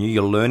teaching you.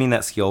 You're learning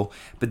that skill,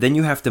 but then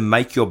you have to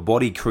make your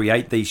body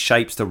create these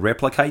shapes to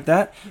replicate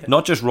that,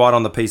 not just write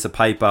on the piece of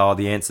paper,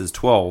 the answer's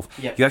 12.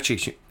 You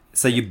actually,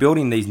 so you're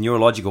building these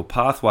neurological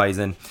pathways,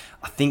 and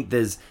I think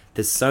there's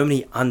so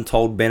many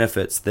untold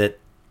benefits that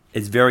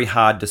it's very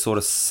hard to sort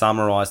of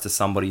summarize to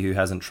somebody who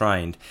hasn't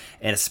trained,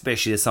 and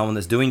especially to someone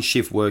that's doing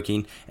shift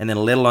working, and then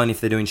let alone if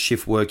they're doing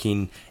shift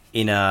working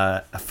in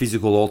a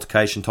physical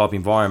altercation type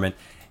environment.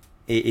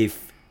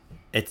 If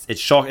it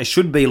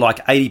should be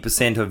like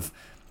 80% of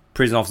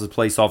prison officers,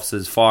 police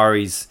officers,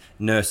 fireys,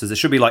 nurses. It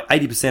should be like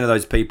 80% of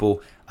those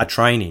people are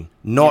training,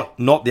 not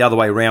the other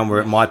way around where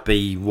it might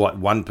be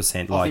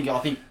 1%. Like I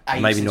think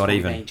 80% maybe not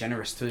even being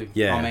generous too.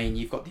 Yeah. I mean,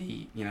 you've got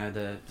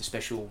the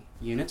special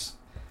units.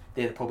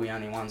 They're the probably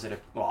only ones that are.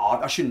 Well,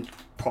 I shouldn't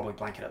probably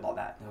blanket it like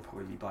that. There'll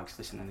probably be blokes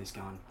listening to this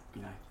going,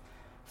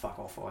 fuck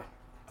off.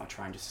 I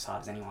train just as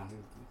hard as anyone.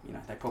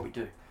 They probably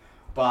do,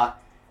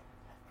 but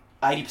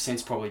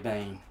 80%'s probably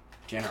being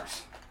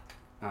generous.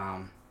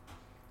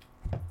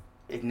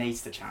 It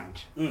needs to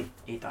change.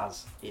 It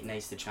does. It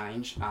needs to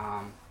change.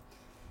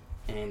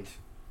 And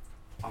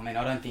I mean,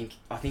 I think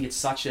it's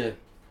such an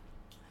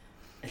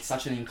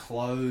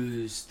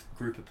enclosed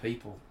group of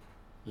people.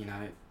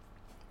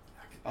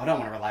 I don't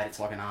want to relate it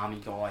to like an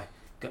army guy.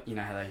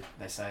 How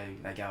they say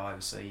they go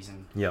overseas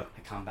and they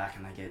come back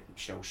and they get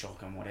shell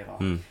shock and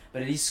whatever.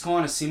 But it is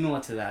kind of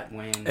similar to that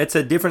when it's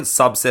a different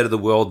subset of the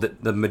world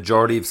that the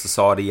majority of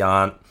society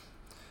aren't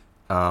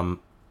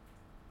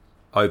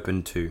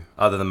open to,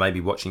 other than maybe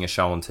watching a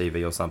show on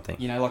TV or something.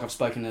 Like I've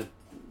spoken to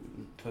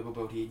Purple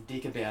Belt here,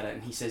 Dick, about it,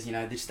 and he says,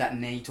 just that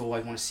need to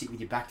always want to sit with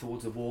your back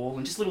towards the wall,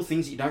 and just little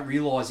things that you don't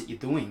realise that you're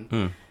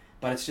doing.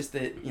 But it's just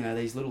that,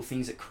 these little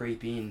things that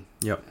creep in.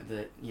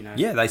 That,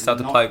 yeah, they start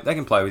to play. They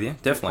can play with you,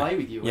 definitely. Play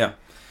with you. Yeah.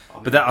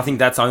 But I think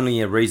that's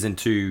only a reason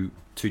to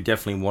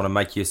definitely want to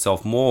make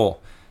yourself more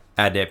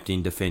adept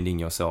in defending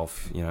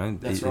yourself, you know,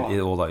 That's right.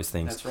 all those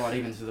things. That's right,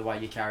 even to the way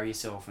you carry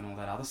yourself and all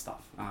that other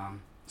stuff.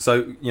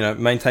 So, you know,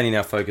 maintaining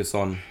our focus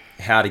on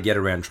how to get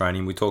around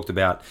training, we talked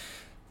about.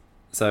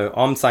 So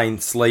I'm saying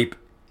sleep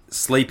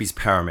is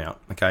paramount,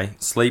 okay?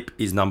 Sleep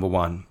is number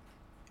one.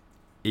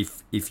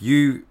 If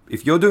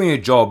you're doing a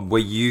job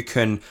where you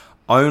can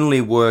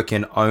only work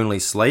and only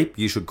sleep,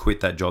 you should quit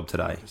that job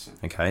today. 100%.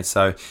 Okay,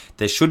 so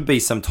there should be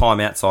some time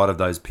outside of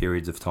those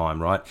periods of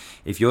time, right?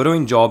 If you're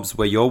doing jobs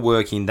where you're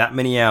working that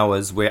many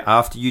hours, where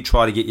after you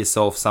try to get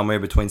yourself somewhere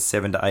between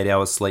 7 to 8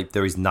 hours sleep,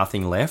 there is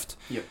nothing left.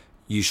 Yep.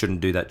 You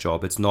shouldn't do that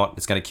job. It's going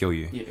to kill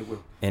you. Yeah, it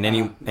will. And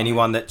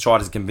anyone that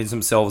tries to convince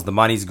themselves the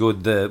money's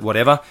good, the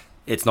whatever,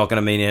 it's not going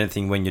to mean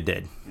anything when you're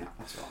dead. No,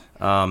 that's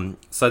right.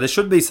 So there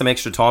should be some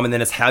extra time, and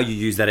then it's how you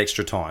use that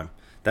extra time.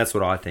 That's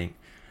what I think.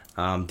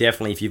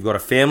 Definitely, if you've got a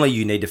family,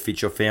 you need to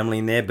fit your family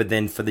in there. But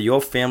then for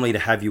your family to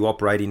have you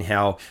operating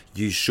how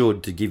you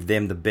should, to give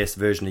them the best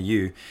version of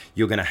you,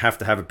 you're going to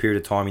have a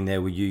period of time in there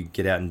where you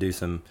get out and do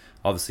some.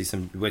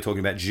 Obviously, we're talking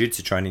about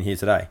jiu-jitsu training here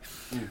today.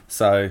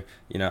 So,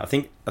 you know, I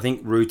think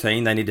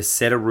routine. They need to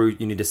set a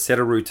route. You need to set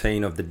a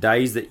routine of the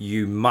days that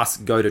you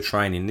must go to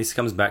training. This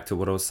comes back to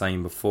what I was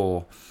saying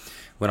before.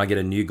 When I get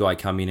a new guy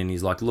come in and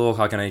he's like, "Look,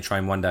 I can only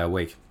train one day a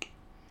week."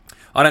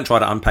 I don't try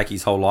to unpack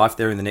his whole life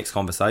there in the next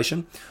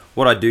conversation.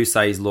 What I do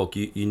say is, look,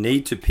 you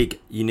need to pick.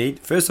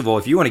 First of all,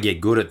 if you want to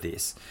get good at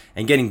this,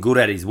 and getting good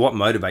at it is what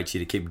motivates you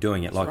to keep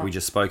doing it, like we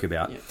just spoke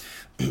about.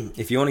 Yeah.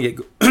 If you want to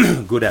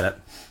get good at it,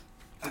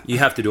 you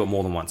have to do it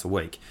more than once a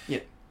week.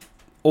 Yeah.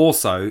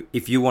 Also,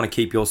 if you want to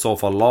keep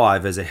yourself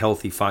alive as a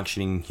healthy,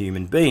 functioning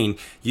human being,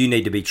 you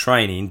need to be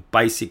training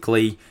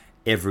basically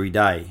every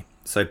day.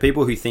 So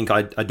people who think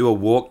I do a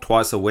walk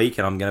twice a week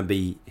and I'm going to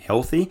be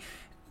healthy,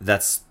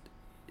 that's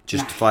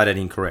just flat out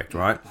incorrect,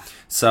 right?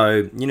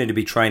 So you need to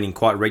be training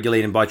quite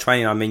regularly. And by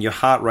training, I mean your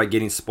heart rate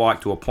getting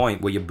spiked to a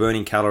point where you're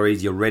burning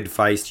calories, you're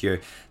red-faced,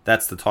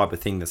 that's the type of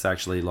thing that's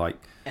actually like...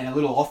 And a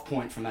little off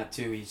point from that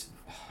too is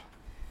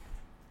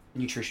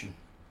nutrition.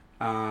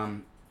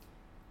 How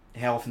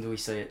often do we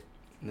see it?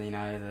 You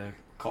know, the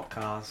cop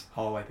cars,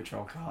 highway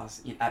patrol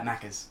cars, at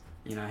Macca's.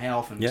 You know, how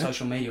often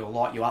social media will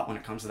light you up when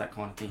it comes to that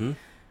kind of thing. Mm-hmm.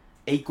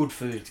 Eat good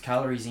foods,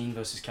 calories in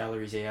versus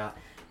calories out.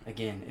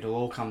 Again, it'll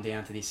all come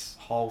down to this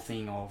whole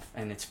thing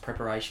and it's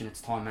preparation, it's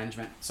time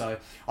management. So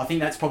I think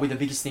that's probably the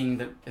biggest thing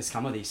that has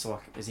come of this,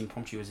 like as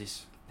impromptu as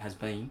this has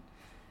been.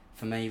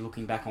 For me,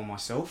 looking back on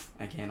myself,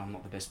 again, I'm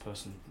not the best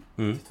person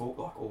to talk,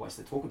 like always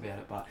to talk about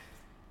it, but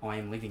I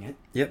am living it.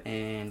 Yep.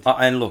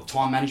 And look,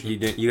 time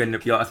management.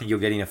 I think you're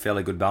getting a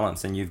fairly good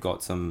balance, and you've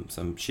got some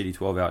shitty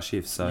 12-hour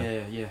shifts. So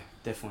yeah,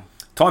 definitely.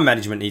 Time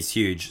management is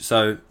huge.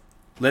 So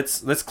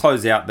let's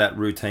close out that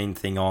routine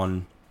thing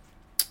on.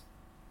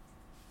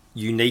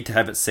 You need to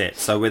have it set.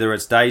 So whether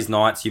it's days,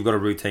 nights, you've got a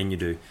routine you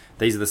do.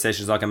 These are the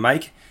sessions I can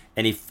make,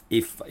 and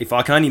if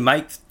I can only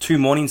make 2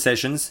 morning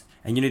sessions,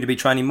 and you need to be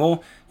training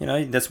more, you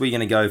know, that's where you're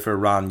going to go for a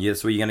run.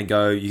 That's where you're going to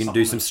go. You can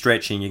do some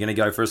stretching. You're going to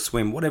go for a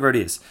swim. Whatever it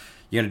is,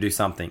 you're going to do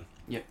something.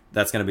 Yep.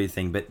 That's going to be the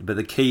thing. But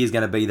the key is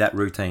going to be that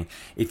routine.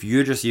 If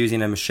you're just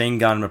using a machine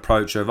gun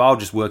approach of I'll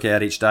just work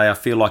out each day. I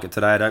feel like it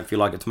today. I don't feel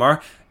like it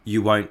tomorrow.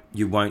 You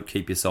won't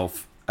keep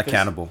yourself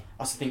accountable.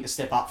 I also think the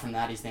step up from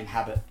that is then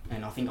habit,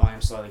 and I think I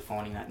am slowly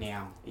finding that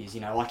now. Is, you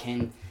know, I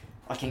can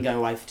go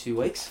away for 2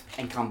 weeks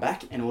and come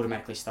back and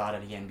automatically start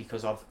it again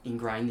because I've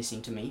ingrained this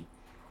into me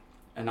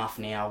enough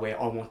now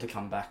where I want to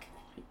come back.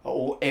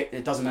 Or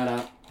it doesn't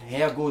matter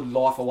how good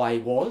life away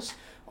was,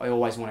 I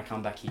always want to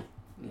come back here.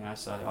 You know,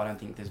 so I don't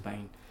think there's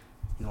been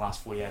in the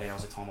last 48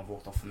 hours of time I've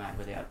walked off the mat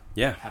without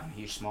having a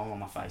huge smile on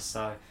my face.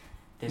 So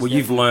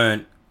you've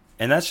learned,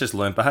 and that's just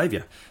learned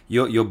behaviour.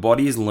 Your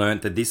body has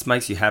learned that this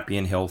makes you happy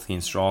and healthy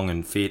and strong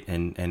and fit,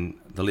 and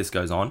the list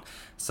goes on.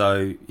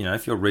 So, you know,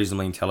 if you're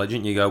reasonably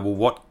intelligent, you go,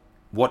 well,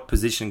 what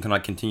position can I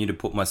continue to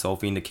put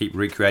myself in to keep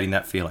recreating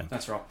that feeling?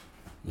 That's right.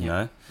 You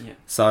know? Yeah.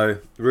 So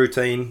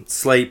routine,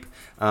 sleep.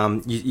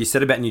 You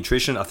said about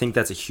nutrition. I think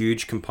that's a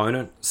huge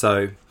component.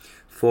 So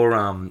for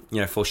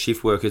for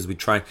shift workers, we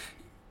train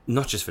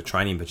not just for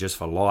training, but just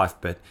for life.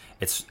 But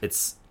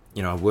it's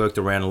you know, I worked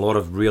around a lot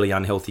of really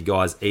unhealthy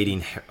guys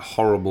eating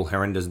horrible,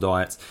 horrendous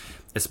diets,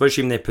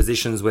 especially in their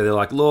positions where they're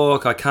like,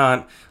 look, I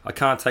can't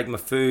take my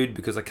food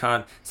because I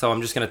can't, so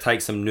I'm just going to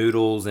take some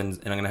noodles and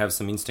I'm going to have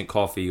some instant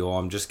coffee, or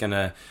I'll just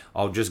grab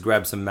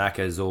some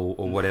Maccas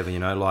or whatever, you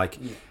know, like.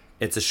 Yeah.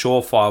 It's a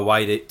surefire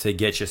way to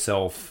get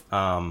yourself...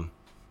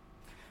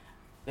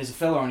 There's a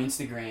fella on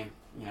Instagram,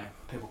 you know,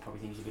 people probably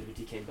think he's a bit of a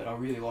dickhead, but I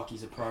really like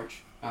his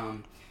approach.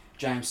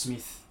 James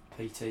Smith,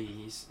 PT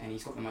he is, and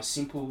he's got the most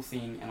simple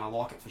thing, and I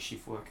like it for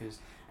shift workers,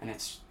 and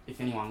it's, if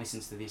anyone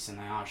listens to this and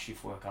they are a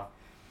shift worker,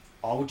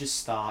 I would just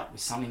start with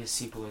something as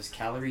simple as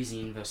calories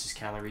in versus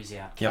calories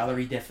out.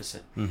 Calorie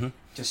deficit. Mm-hmm.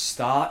 Just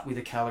start with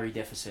a calorie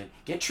deficit.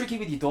 Get tricky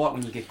with your diet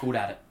when you get good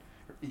at it.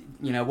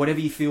 You know, whatever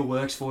you feel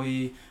works for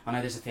you. I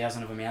know there's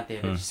 1,000 of them out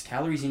there, but just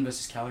calories in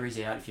versus calories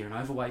out. If you're an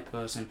overweight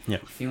person, you're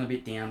feeling a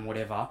bit down,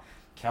 whatever,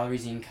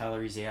 calories in,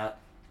 calories out.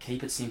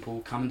 Keep it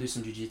simple. Come and do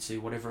some jiu-jitsu,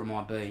 whatever it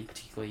might be,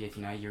 particularly if,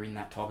 you know, you're in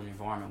that type of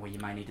environment where you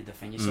may need to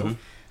defend yourself.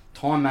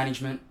 time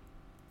management,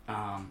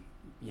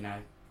 you know,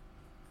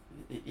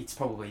 it's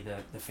probably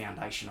the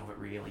foundation of it,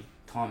 really.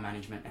 Time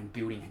management and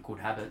building good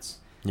habits.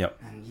 Yep.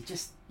 And you're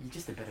just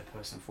a better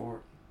person for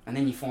it. And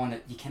then you find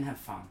that you can have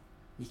fun.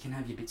 You can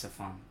have your bits of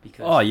fun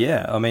because. Oh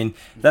yeah, I mean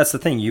that's the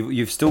thing.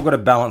 You've still got to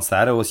balance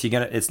that, or else you're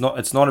gonna. It's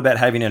not about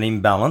having an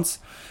imbalance,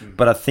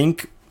 but I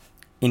think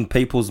in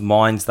people's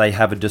minds they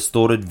have a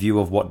distorted view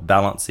of what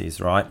balance is.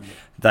 Right? Yeah.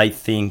 They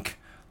think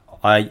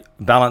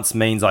balance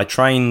means I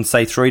train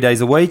say 3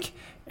 days a week,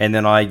 and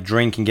then I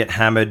drink and get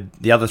hammered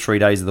the other 3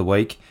 days of the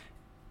week,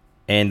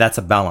 and that's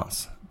a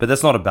balance. But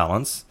that's not a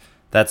balance.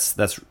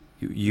 That's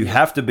you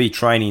have to be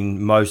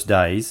training most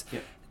days. Yeah.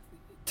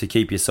 To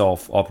keep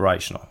yourself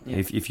operational. Yeah.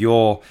 If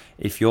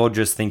you're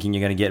just thinking you're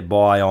going to get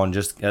by on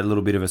just a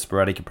little bit of a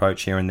sporadic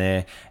approach here and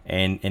there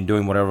and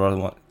doing whatever I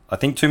want, I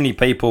think too many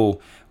people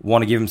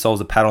want to give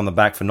themselves a pat on the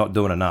back for not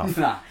doing enough.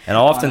 Nah, and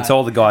I often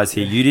tell the guys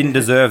here, you didn't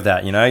deserve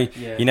that. You know,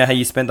 Yeah. you know how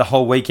you spent the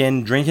whole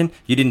weekend drinking.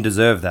 You didn't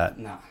deserve that.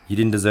 No. You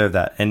didn't deserve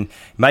that. And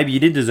maybe you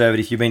did deserve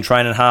it if you've been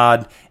training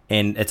hard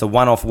and it's a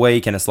one-off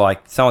week and it's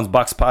like someone's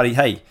bucks party.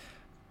 Hey,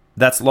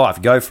 that's life.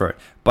 Go for it.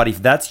 But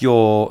if that's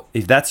your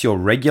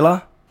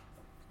regular.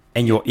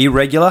 And your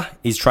irregular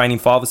is training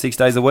 5 or 6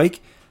 days a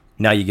week,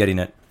 now you're getting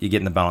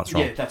the balance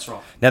wrong. Yeah, that's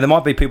right. Now there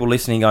might be people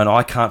listening going,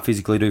 I can't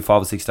physically do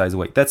 5 or 6 days a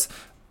week. That's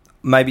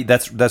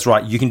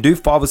right. You can do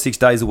 5 or 6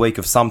 days a week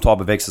of some type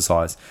of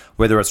exercise,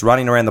 whether it's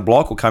running around the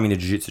block or coming to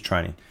jiu-jitsu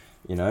training.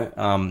 You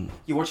know,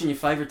 you're watching your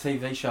favourite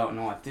TV show at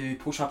night. Do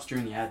push-ups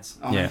during the ads.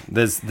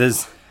 There's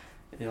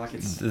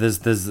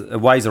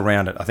ways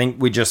around it. I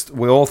think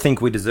we all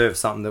think we deserve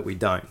something that we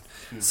don't.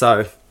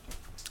 So.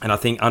 And I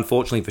think,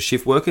 unfortunately, for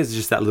shift workers, it's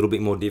just that little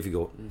bit more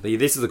difficult.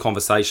 This is a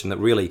conversation that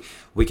really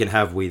we can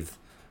have with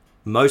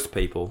most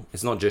people.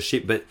 It's not just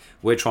shift, but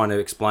we're trying to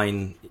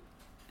explain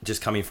just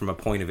coming from a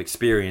point of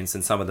experience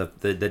and some of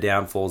the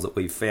downfalls that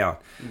we've found.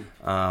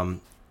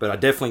 But I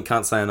definitely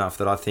can't say enough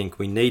that I think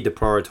we need to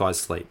prioritise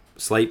sleep.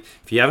 Sleep,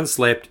 if you haven't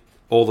slept,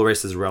 all the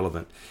rest is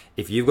irrelevant.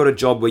 If you've got a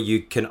job where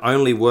you can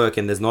only work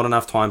and there's not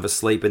enough time for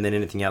sleep and then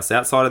anything else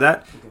outside of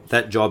that,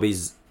 that job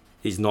is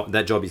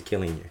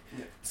killing you.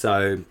 Yeah.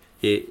 So...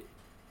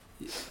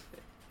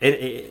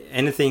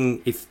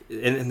 anything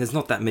and there's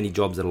not that many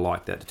jobs that are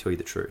like that, to tell you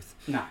the truth.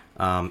 No.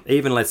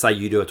 Even let's say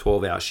you do a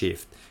 12-hour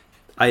shift,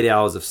 8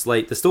 hours of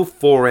sleep, there's still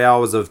 4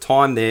 hours of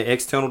time there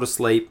external to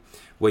sleep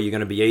where you're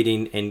going to be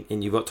eating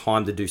and you've got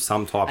time to do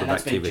some type of activity. And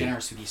that's being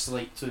generous with your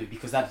sleep too,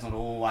 because that's not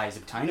always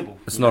obtainable.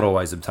 It's not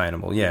always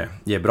obtainable, yeah,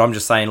 but I'm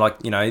just saying, like,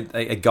 you know,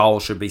 a goal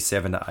should be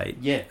 7 to 8.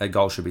 Yeah, a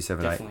goal should be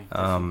 7 to 8.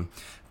 Definitely.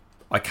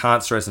 I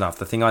can't stress enough,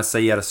 the thing I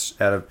see out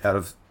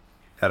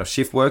of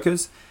shift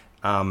workers,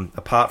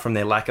 apart from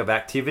their lack of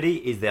activity,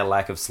 is their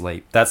lack of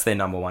sleep. That's their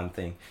number one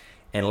thing.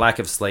 And lack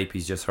of sleep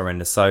is just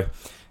horrendous. So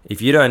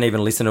if you don't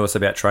even listen to us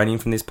about training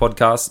from this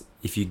podcast,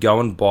 if you go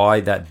and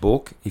buy that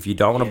book, if you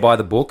don't want to buy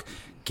the book,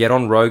 get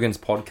on Rogan's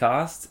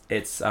podcast.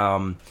 It's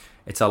 11:18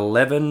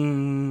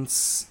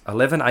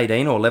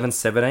 or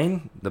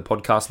 11:17, the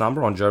podcast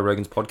number on Joe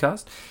Rogan's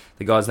podcast.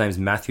 The guy's name is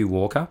Matthew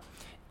Walker.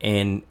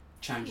 And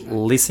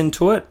listen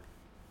to it.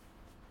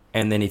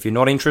 And then if you're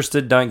not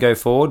interested, don't go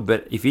forward.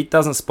 But if it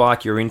doesn't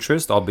spark your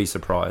interest, I'll be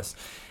surprised.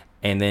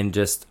 And then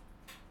just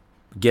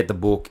get the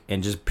book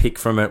and just pick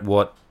from it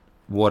what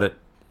it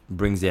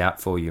brings out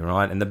for you,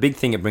 right? And the big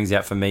thing it brings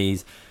out for me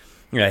is,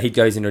 you know, he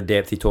goes into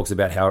depth. He talks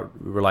about how it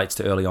relates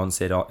to early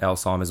onset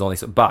Alzheimer's, all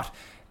this. But,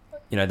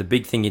 you know, the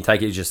big thing you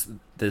take is just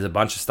there's a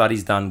bunch of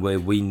studies done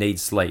where we need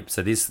sleep.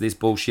 So this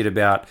bullshit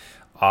about,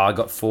 I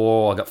got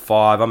 4, I got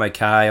 5, I'm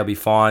okay, I'll be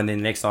fine. Then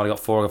the next night I got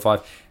 4, I got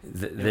 5.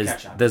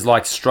 There's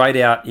like straight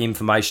out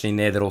information in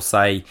there that'll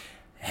say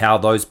how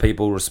those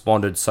people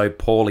responded so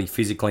poorly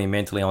physically and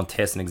mentally on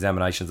tests and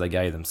examinations they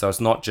gave them. So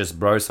it's not just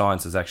bro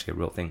science, it's actually a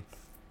real thing.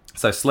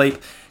 So sleep,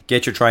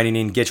 get your training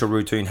in, get your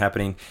routine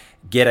happening,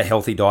 get a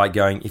healthy diet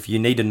going. If you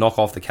need to knock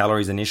off the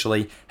calories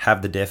initially,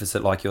 have the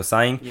deficit like you're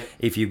saying. Yep.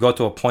 If you've got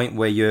to a point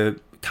where you're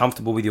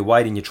comfortable with your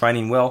weight and you're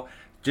training well,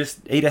 just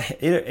eat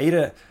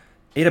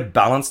a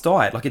balanced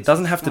diet. Like, it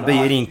doesn't have to be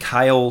eating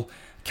kale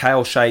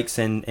shakes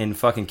and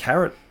fucking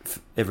carrot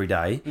every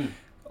day.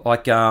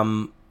 Like,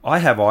 I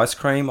have ice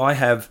cream,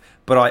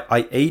 but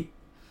I eat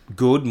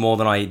good more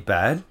than I eat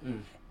bad.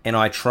 And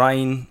I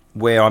train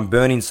where I'm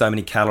burning so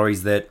many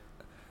calories that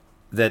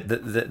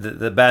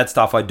the bad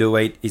stuff I do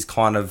eat is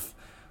kind of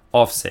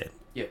offset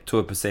to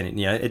a percentage.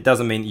 You know, it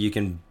doesn't mean you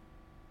can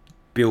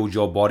build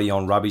your body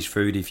on rubbish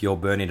food if you're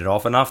burning it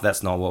off enough.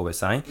 That's not what we're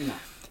saying. No.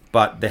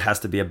 But there has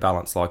to be a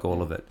balance, like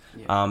all of it.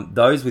 Yeah.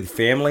 Those with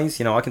families,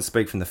 you know, I can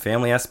speak from the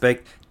family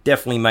aspect.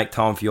 Definitely make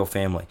time for your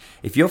family.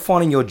 If you're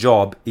finding your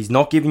job is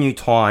not giving you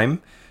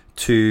time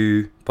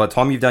to, by the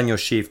time you've done your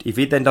shift, if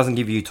it then doesn't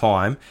give you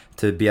time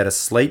to be able to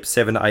sleep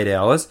 7 to 8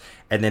 hours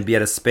and then be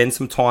able to spend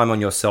some time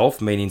on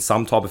yourself, meaning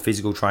some type of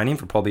physical training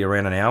for probably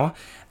around an hour,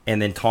 and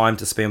then time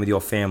to spend with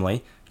your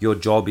family, your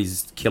job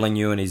is killing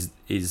you and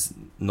is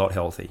not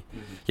healthy.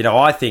 You know,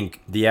 I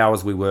think the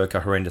hours we work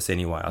are horrendous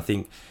anyway. I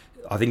think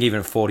even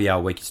a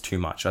 40-hour week is too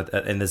much.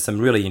 And there's some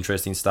really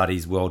interesting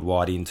studies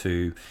worldwide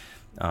into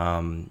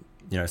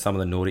some of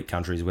the Nordic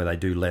countries where they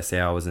do less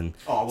hours and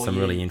some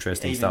really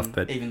interesting stuff.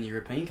 But even the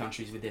European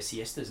countries with their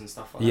siestas and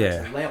stuff like yeah.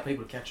 that, so allow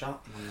people to catch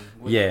up.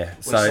 We're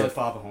so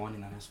far behind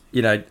in that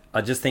aspect.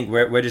 I just think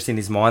we're just in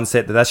this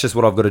mindset that that's just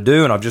what I've got to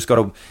do, and I've just got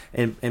to,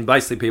 and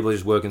basically people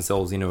just work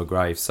themselves into a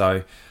grave.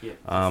 So,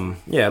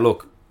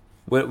 look,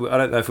 I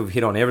don't know if we've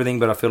hit on everything,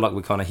 but I feel like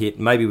we kind of hit.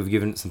 Maybe we've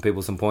given some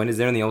people some pointers. Is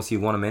there anything else you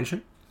want to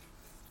mention?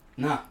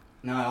 No,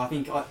 I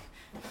think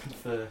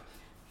for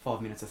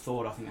 5 minutes of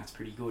thought, I think that's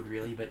pretty good,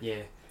 really. But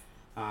yeah.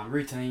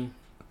 Routine,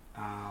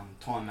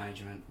 time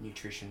management,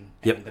 nutrition,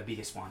 and the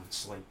biggest one,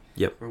 sleep.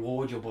 Yep.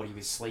 Reward your body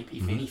with sleep,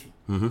 if anything.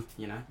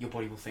 Mm-hmm. Your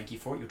body will thank you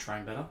for it. You'll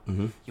train better.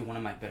 Mm-hmm. You'll want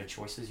to make better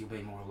choices. You'll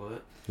be more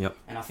alert. Yep.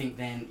 And I think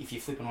then, if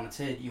you flip it on its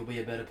head, you'll be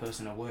a better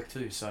person at work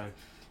too. So,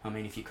 I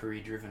mean, if you're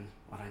career driven,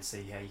 I don't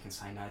see how you can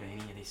say no to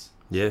any of this.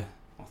 Yeah.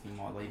 I think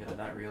I might leave it at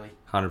that, really.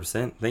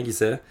 100%. Thank you,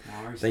 sir.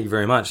 No worries. Thank you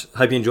very much.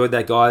 Hope you enjoyed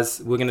that,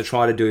 guys. We're going to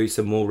try to do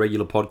some more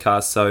regular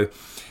podcasts. So,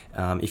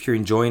 if you're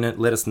enjoying it,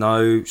 let us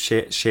know.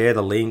 Share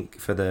the link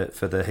for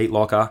the Heat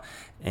Locker,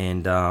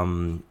 and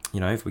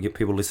if we get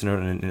people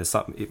listening and it's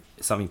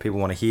something people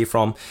want to hear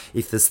from.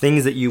 If there's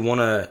things that you want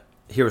to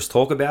hear us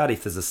talk about,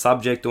 if there's a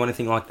subject or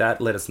anything like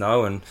that, let us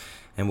know, and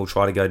we'll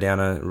try to go down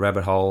a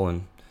rabbit hole.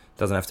 And it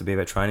doesn't have to be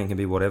about training; it can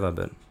be whatever.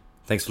 But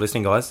thanks for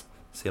listening, guys.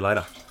 See you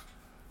later.